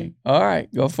have Okay. mine. All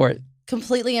right, go for it.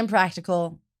 Completely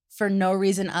impractical for no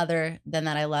reason other than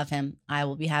that I love him. I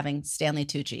will be having Stanley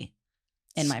Tucci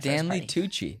in my Stanley first party.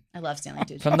 Tucci I love Stanley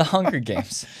Tucci. from the Hunger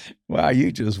Games. Wow,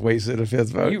 you just wasted a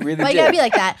fifth vote. You really Why you did. gotta be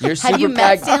like that? You're Have super you met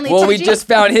packed. Stanley Well, we Tucci? just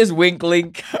found his wink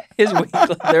link. His wink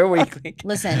link. Their wink link.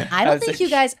 Listen, I don't think you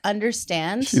guys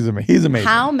understand He's amazing.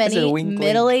 how Is it a many wink link?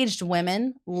 middle-aged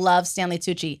women love Stanley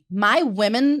Tucci. My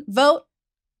women vote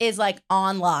is like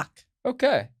on lock.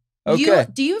 Okay. Okay.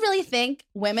 Do you really think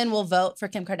women will vote for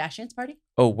Kim Kardashian's party?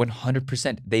 Oh,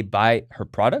 100%. They buy her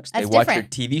products. That's they watch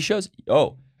different. her TV shows.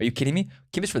 Oh, are you kidding me?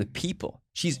 Kim is for the people.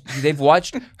 They've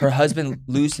watched her husband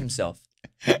lose himself.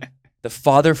 The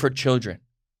father for children.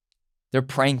 They're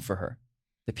praying for her.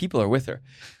 The people are with her.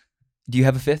 Do you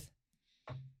have a fifth?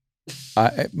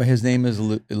 His name is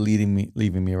leaving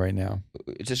me right now.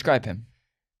 Describe him.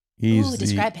 He's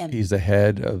describe him. He's the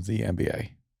head of the NBA.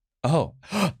 Oh,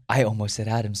 I almost said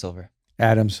Adam Silver.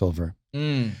 Adam Silver.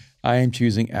 Mm. I am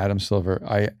choosing Adam Silver.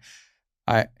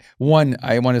 I want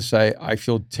to say I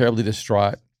feel terribly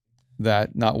distraught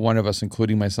that not one of us,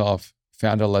 including myself,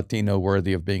 found a Latino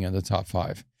worthy of being in the top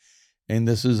 5. And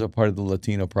this is a part of the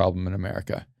Latino problem in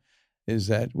America, is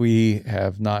that we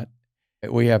have not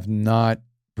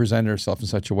presented ourselves in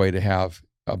such a way to have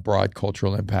a broad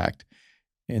cultural impact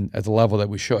at the level that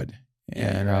we should.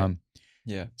 Yeah, And right.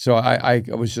 Yeah. so I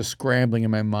was just scrambling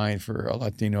in my mind for a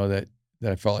Latino that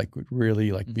I felt like would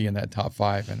really like be in that top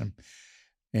 5,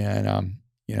 and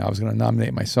I was going to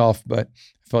nominate myself, but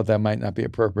I felt that might not be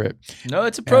appropriate. No,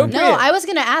 it's appropriate. No, I was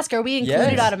gonna ask, are we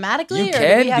included Yes. automatically, You or do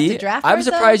can we have be. to draft I'm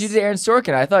surprised you ourselves? did Aaron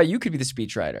Sorkin. I thought you could be the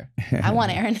speechwriter. I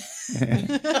want Aaron.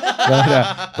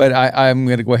 But I'm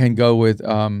going to go ahead and go with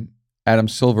Adam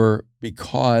Silver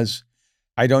because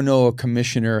I don't know a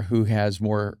commissioner who has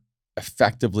more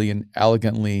effectively and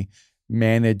elegantly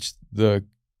managed the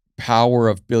power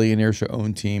of billionaires who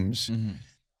own teams Mhm.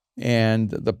 and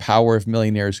the power of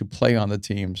millionaires who play on the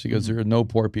teams, because there are no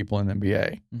poor people in the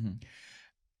NBA, Mhm.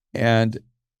 and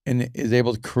is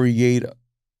able to create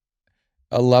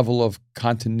a level of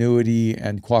continuity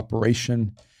and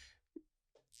cooperation,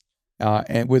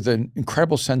 and with an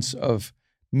incredible sense of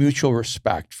mutual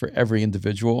respect for every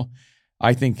individual.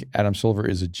 I think Adam Silver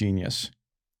is a genius,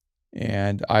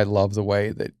 and I love the way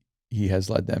that he has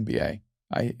led the NBA.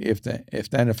 If the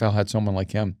NFL had someone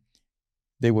like him,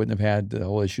 they wouldn't have had the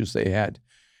whole issues they had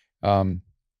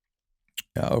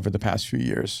over the past few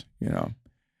years.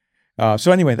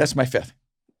 So anyway, that's my fifth.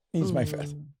 He's my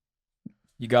fifth.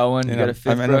 You got one? You got a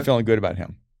fifth, I'm Brooke? feeling good about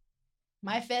him.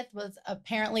 My fifth was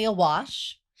apparently a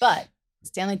wash, but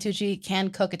Stanley Tucci can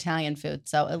cook Italian food,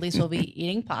 so at least we'll be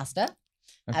eating pasta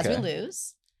as we Okay.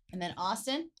 lose. And then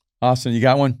Austin, Austin, you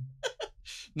got one?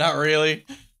 Not really.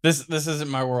 This isn't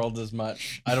my world as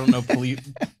much. I don't know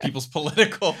people's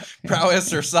political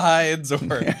prowess or sides, or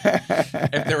if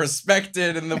they're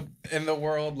respected in the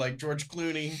world like George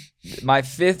Clooney. My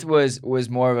fifth was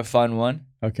more of a fun one,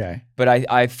 Okay. but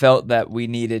I felt that we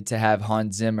needed to have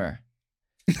Hans Zimmer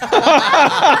because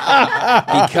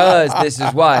this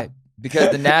is why.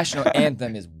 Because the national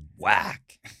anthem is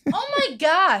whack. oh my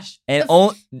gosh. And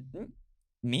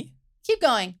me? Keep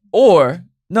going. Or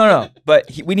no, but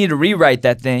we need to rewrite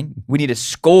that thing. We need a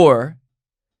score.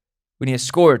 We need a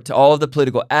score to all of the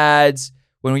political ads.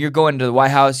 When you're going to the White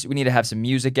House, we need to have some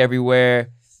music everywhere.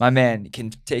 My man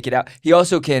can take it out. He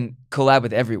also can collab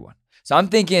with everyone. So I'm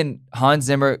thinking Hans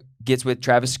Zimmer gets with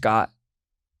Travis Scott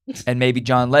and maybe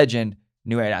John Legend,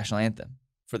 new national anthem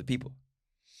for the people.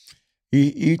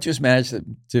 You just managed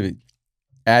to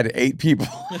add 8 people.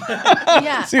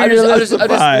 Yeah. To I your just- list of I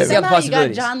just- 5. see how- Somehow you got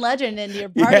possibilities. John Legend into your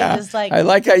party. Yeah, Just like, I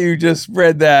like how you just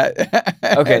spread that.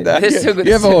 Okay, And, this took-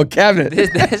 you have a whole cabinet.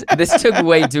 This took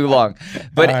way too long.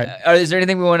 But All right. is there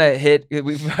anything we want to hit?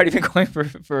 We've already been going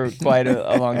for quite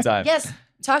a long time. yes,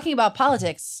 talking about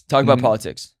politics, Talk about Mhm.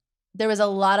 politics. there was a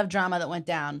lot of drama that went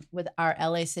down with our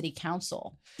LA City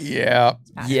Council. Yeah.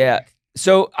 this past Yeah. week.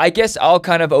 So I guess I'll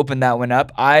kind of open that one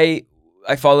up. I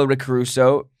follow Rick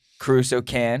Caruso. Caruso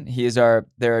can.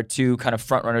 There are 2 kind of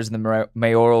front runners in the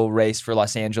mayoral race for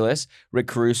Los Angeles, Rick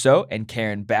Caruso and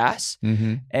Karen Bass.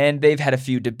 Mm-hmm. And they've had a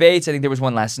few debates. I think there was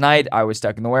one last night. I was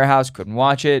stuck in the warehouse, couldn't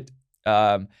watch it.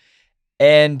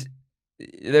 And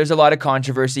there's a lot of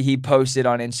controversy. He posted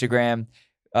on Instagram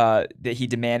that he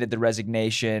demanded the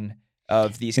resignation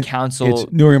of these It's council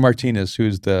Nuria Martinez,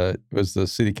 was the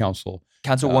city council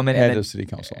councilwoman head and of city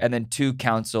council, then 2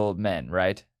 council men,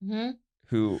 right? Mhm.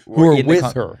 Who who are in the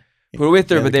with her. who were with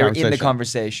her, in but the they were in the conversation.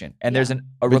 conversation. And Yeah. there's a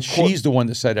But she's the one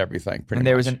that said everything. Pretty and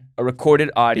there much. was a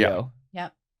recorded audio.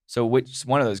 Yep. So which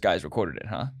one of those guys recorded it,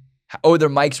 huh? Oh, their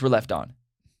mics were left on. Do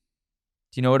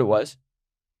you know what it was?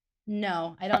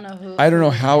 No, I don't know who. I don't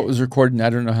know who how did it was recorded, and I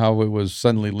don't know how it was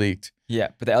suddenly leaked. Yeah,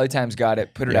 but the LA Times got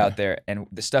it, put it Yeah. out there, and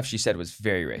the stuff she said was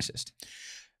very racist.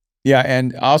 Yeah,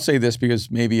 and I'll say this because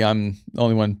maybe I'm the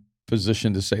only one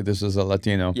positioned to say this as a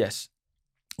Latino. Yes.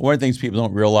 One of the things people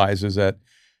don't realize is that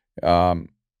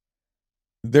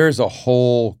there's a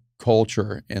whole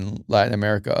culture in Latin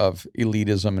America of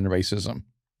elitism and racism.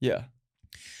 Yeah.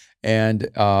 And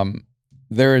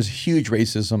there is huge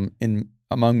racism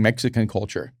among Mexican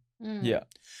culture, Yeah.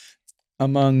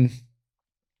 among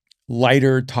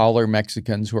lighter, taller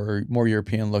Mexicans who are more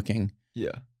European looking,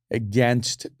 Yeah.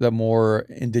 against the more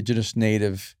indigenous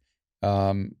native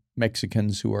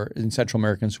Mexicans who are in Central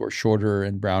Americans who are shorter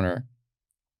and browner.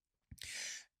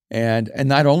 And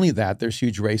not only that, there's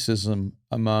huge racism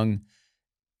among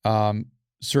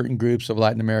certain groups of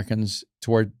Latin Americans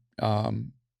toward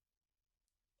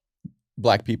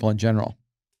Black people in general.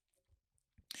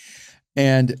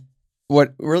 And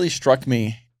what really struck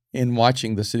me in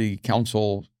watching the city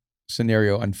council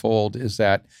scenario unfold is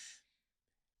that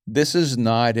this is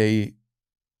not a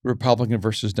Republican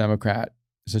versus Democrat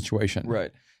situation.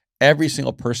 Right. Every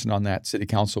single person on that city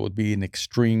council would be an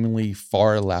extremely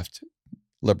far left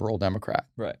liberal Democrat.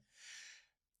 Right.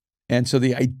 And so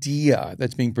the idea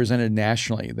that's being presented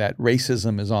nationally that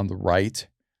racism is on the right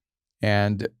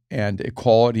and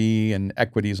equality and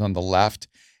equity is on the left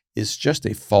is just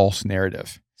a false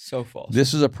narrative. So false.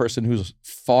 This is a person who's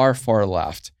far, far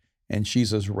left, and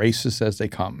she's as racist as they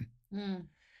come. Mm.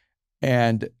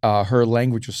 And her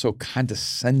language was so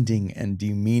condescending and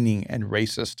demeaning and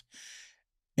racist.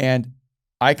 And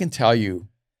I can tell you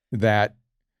that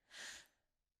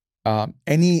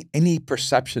any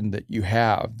perception that you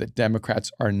have that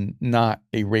Democrats are not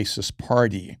a racist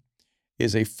party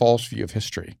is a false view of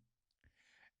history,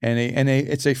 and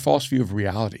it's a false view of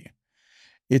reality.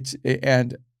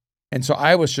 And so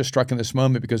I was just struck in this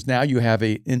moment because now you have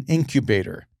an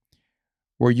incubator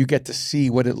where you get to see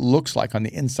what it looks like on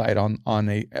the inside on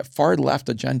a far left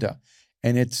agenda,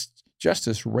 and it's just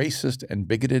as racist and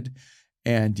bigoted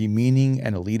and demeaning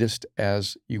and elitist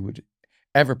as you would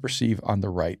ever perceive on the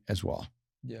right as well.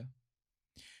 Yeah.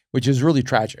 Which is really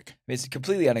tragic. I mean, it's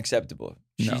completely unacceptable.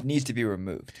 She No. needs to be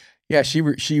removed. Yeah, she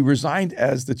resigned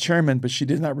as the chairman, but she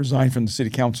did not resign from the city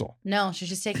council, No, she's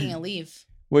just taking a leave.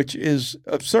 which is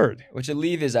absurd. Which a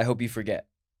leave is, I hope you forget,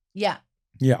 Yeah.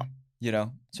 Yeah. you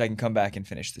know, so I can come back and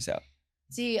finish this out.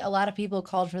 See, a lot of people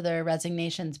called for their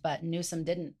resignations, but Newsom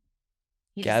didn't.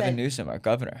 He just Gavin said, Newsom, our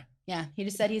governor. yeah, he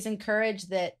just said he's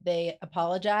encouraged that they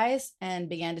apologize and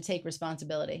began to take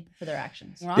responsibility for their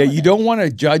actions. Wrong Yeah, with you it. don't want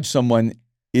to judge someone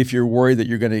if you're worried that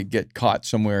you're going to get caught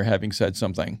somewhere having said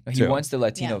something. He too. wants the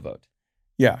Latino Yeah. vote.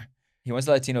 Yeah. He wants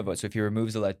the Latino vote. So if he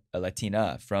removes a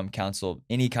Latina from council,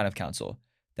 any kind of council,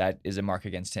 that is a mark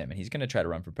against him. And he's going to try to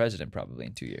run for president probably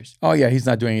in 2 years. Oh, yeah, he's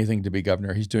not doing anything to be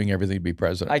governor. He's doing everything to be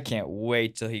president. I can't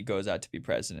wait till he goes out to be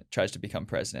president, tries to become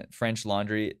president. French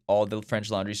Laundry, all the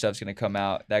French Laundry stuff's going to come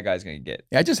out. That guy's going to get.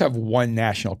 I just have one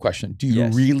national question. Do you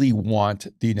Yes. really want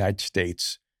the United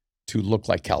States to look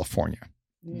like California?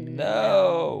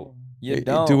 No, you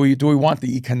don't. Do we want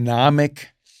the economic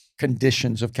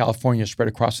conditions of California spread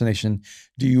across the nation?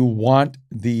 Do you want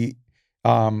the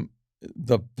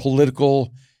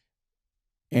political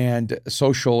and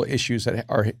social issues that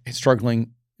are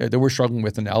struggling that we're struggling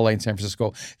with in LA and San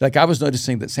Francisco? Like I was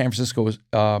noticing that San Francisco was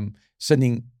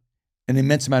sending an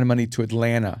immense amount of money to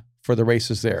Atlanta for the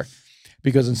races there,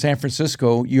 because in San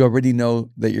Francisco you already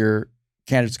know that your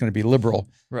candidate's going to be liberal,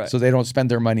 Right. so they don't spend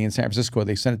their money in San Francisco.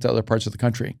 They send it to other parts of the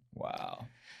country. Wow.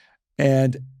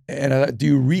 And do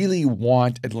you really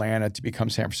want Atlanta to become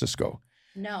San Francisco?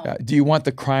 No. Do you want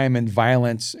the crime and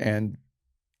violence and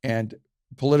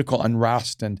political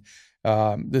unrest and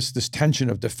this tension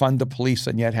of defund the police,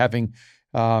 and yet having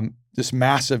this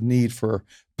massive need for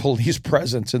police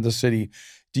presence in the city?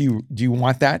 Do you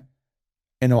want that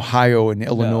in Ohio and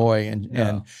Illinois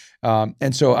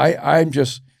and so I'm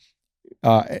just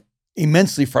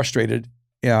immensely frustrated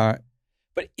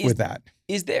But with that.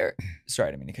 is there? Sorry,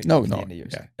 I didn't mean to cut you No, off at the no, end of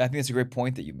yours. yeah. I think that's a great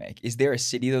point that you make. Is there a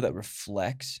city though that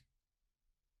reflects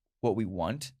what we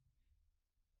want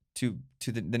to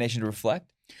the nation to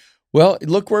reflect? Well,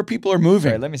 look where people are moving.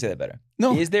 Sorry, let me say that better.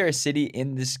 No. Is there a city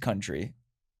in this country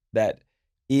that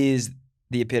is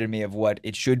the epitome of what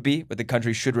it should be, what the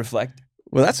country should reflect?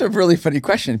 Well, that's a really funny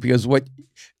question, because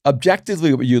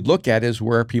objectively what you'd look at is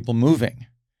where are people moving.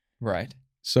 Right.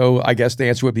 So I guess the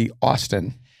answer would be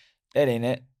Austin That ain't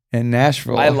it. and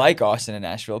Nashville. I like Austin and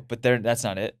Nashville, but that's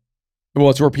not it. Well,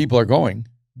 it's where people are going.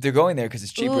 they're going there because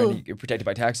it's cheaper Ooh. and you're protected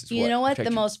by taxes. You know what the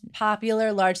Protection. most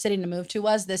popular large city to move to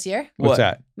was this year? What's What?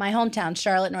 that? My hometown,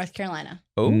 Charlotte, North Carolina.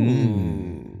 Oh.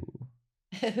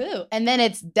 And then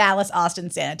it's Dallas,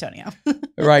 Austin, San Antonio.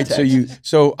 Right.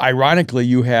 So ironically,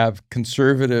 you have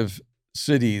conservative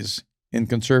cities in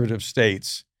conservative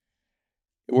states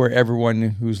where everyone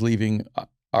who's leaving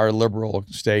our liberal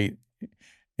state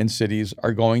and cities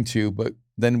are going to, but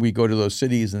then we go to those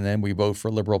cities and then we vote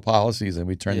for liberal policies and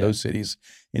we turn Yeah. those cities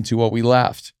into what we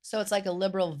left. So it's like a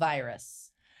liberal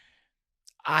virus.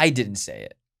 I didn't say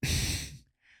it.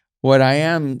 What I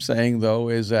am saying, though,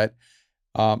 is that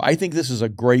I think this is a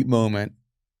great moment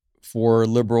for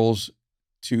liberals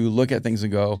to look at things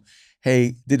and go,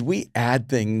 hey, did we add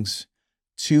things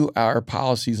to our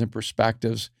policies and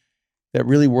perspectives that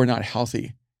really were not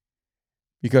healthy?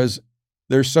 Because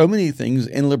there's so many things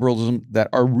in liberalism that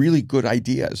are really good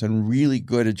ideas and really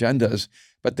good agendas,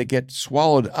 but they get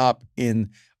swallowed up in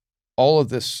all of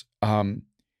this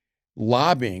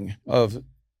lobbying of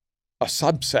a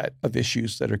subset of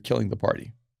issues that are killing the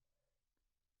party.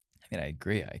 I mean, I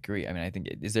agree. I mean, I think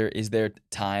is there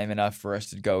time enough for us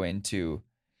to go into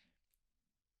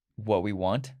what we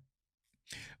want?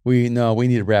 We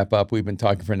need to wrap up. We've been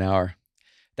talking for an hour.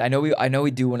 I know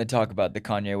we do want to talk about the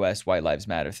Kanye West White Lives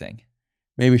Matter thing.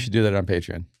 Maybe we should do that on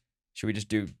Patreon. Should we just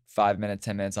do 5 minutes,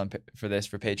 10 minutes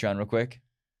for Patreon real quick?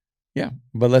 Yeah,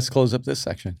 but let's close up this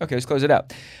section. Okay, let's close it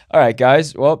out. All right,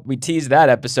 guys. Well, we teased that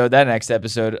next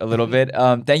episode a little bit.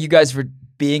 Thank you guys for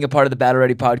being a part of the Battle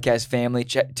Ready Podcast family,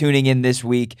 tuning in this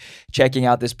week, checking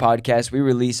out this podcast. We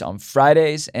release on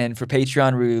Fridays, and for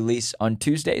Patreon, we release on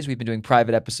Tuesdays. We've been doing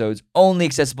private episodes, only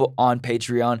accessible on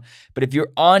Patreon. But if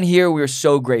you're on here, we're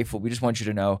so grateful. We just want you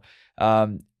to know,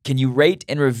 can you rate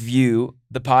and review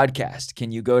the podcast?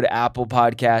 Can you go to Apple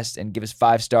Podcasts and give us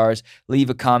 5 stars, leave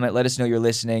a comment, let us know you're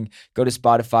listening. Go to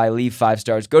Spotify, leave 5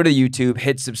 stars. Go to YouTube,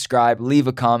 hit subscribe, leave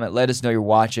a comment, let us know you're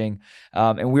watching.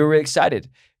 And we were really excited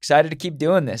to keep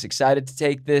doing this, excited to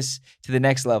take this to the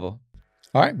next level.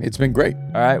 All right, it's been great.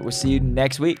 All right, we'll see you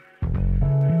next week.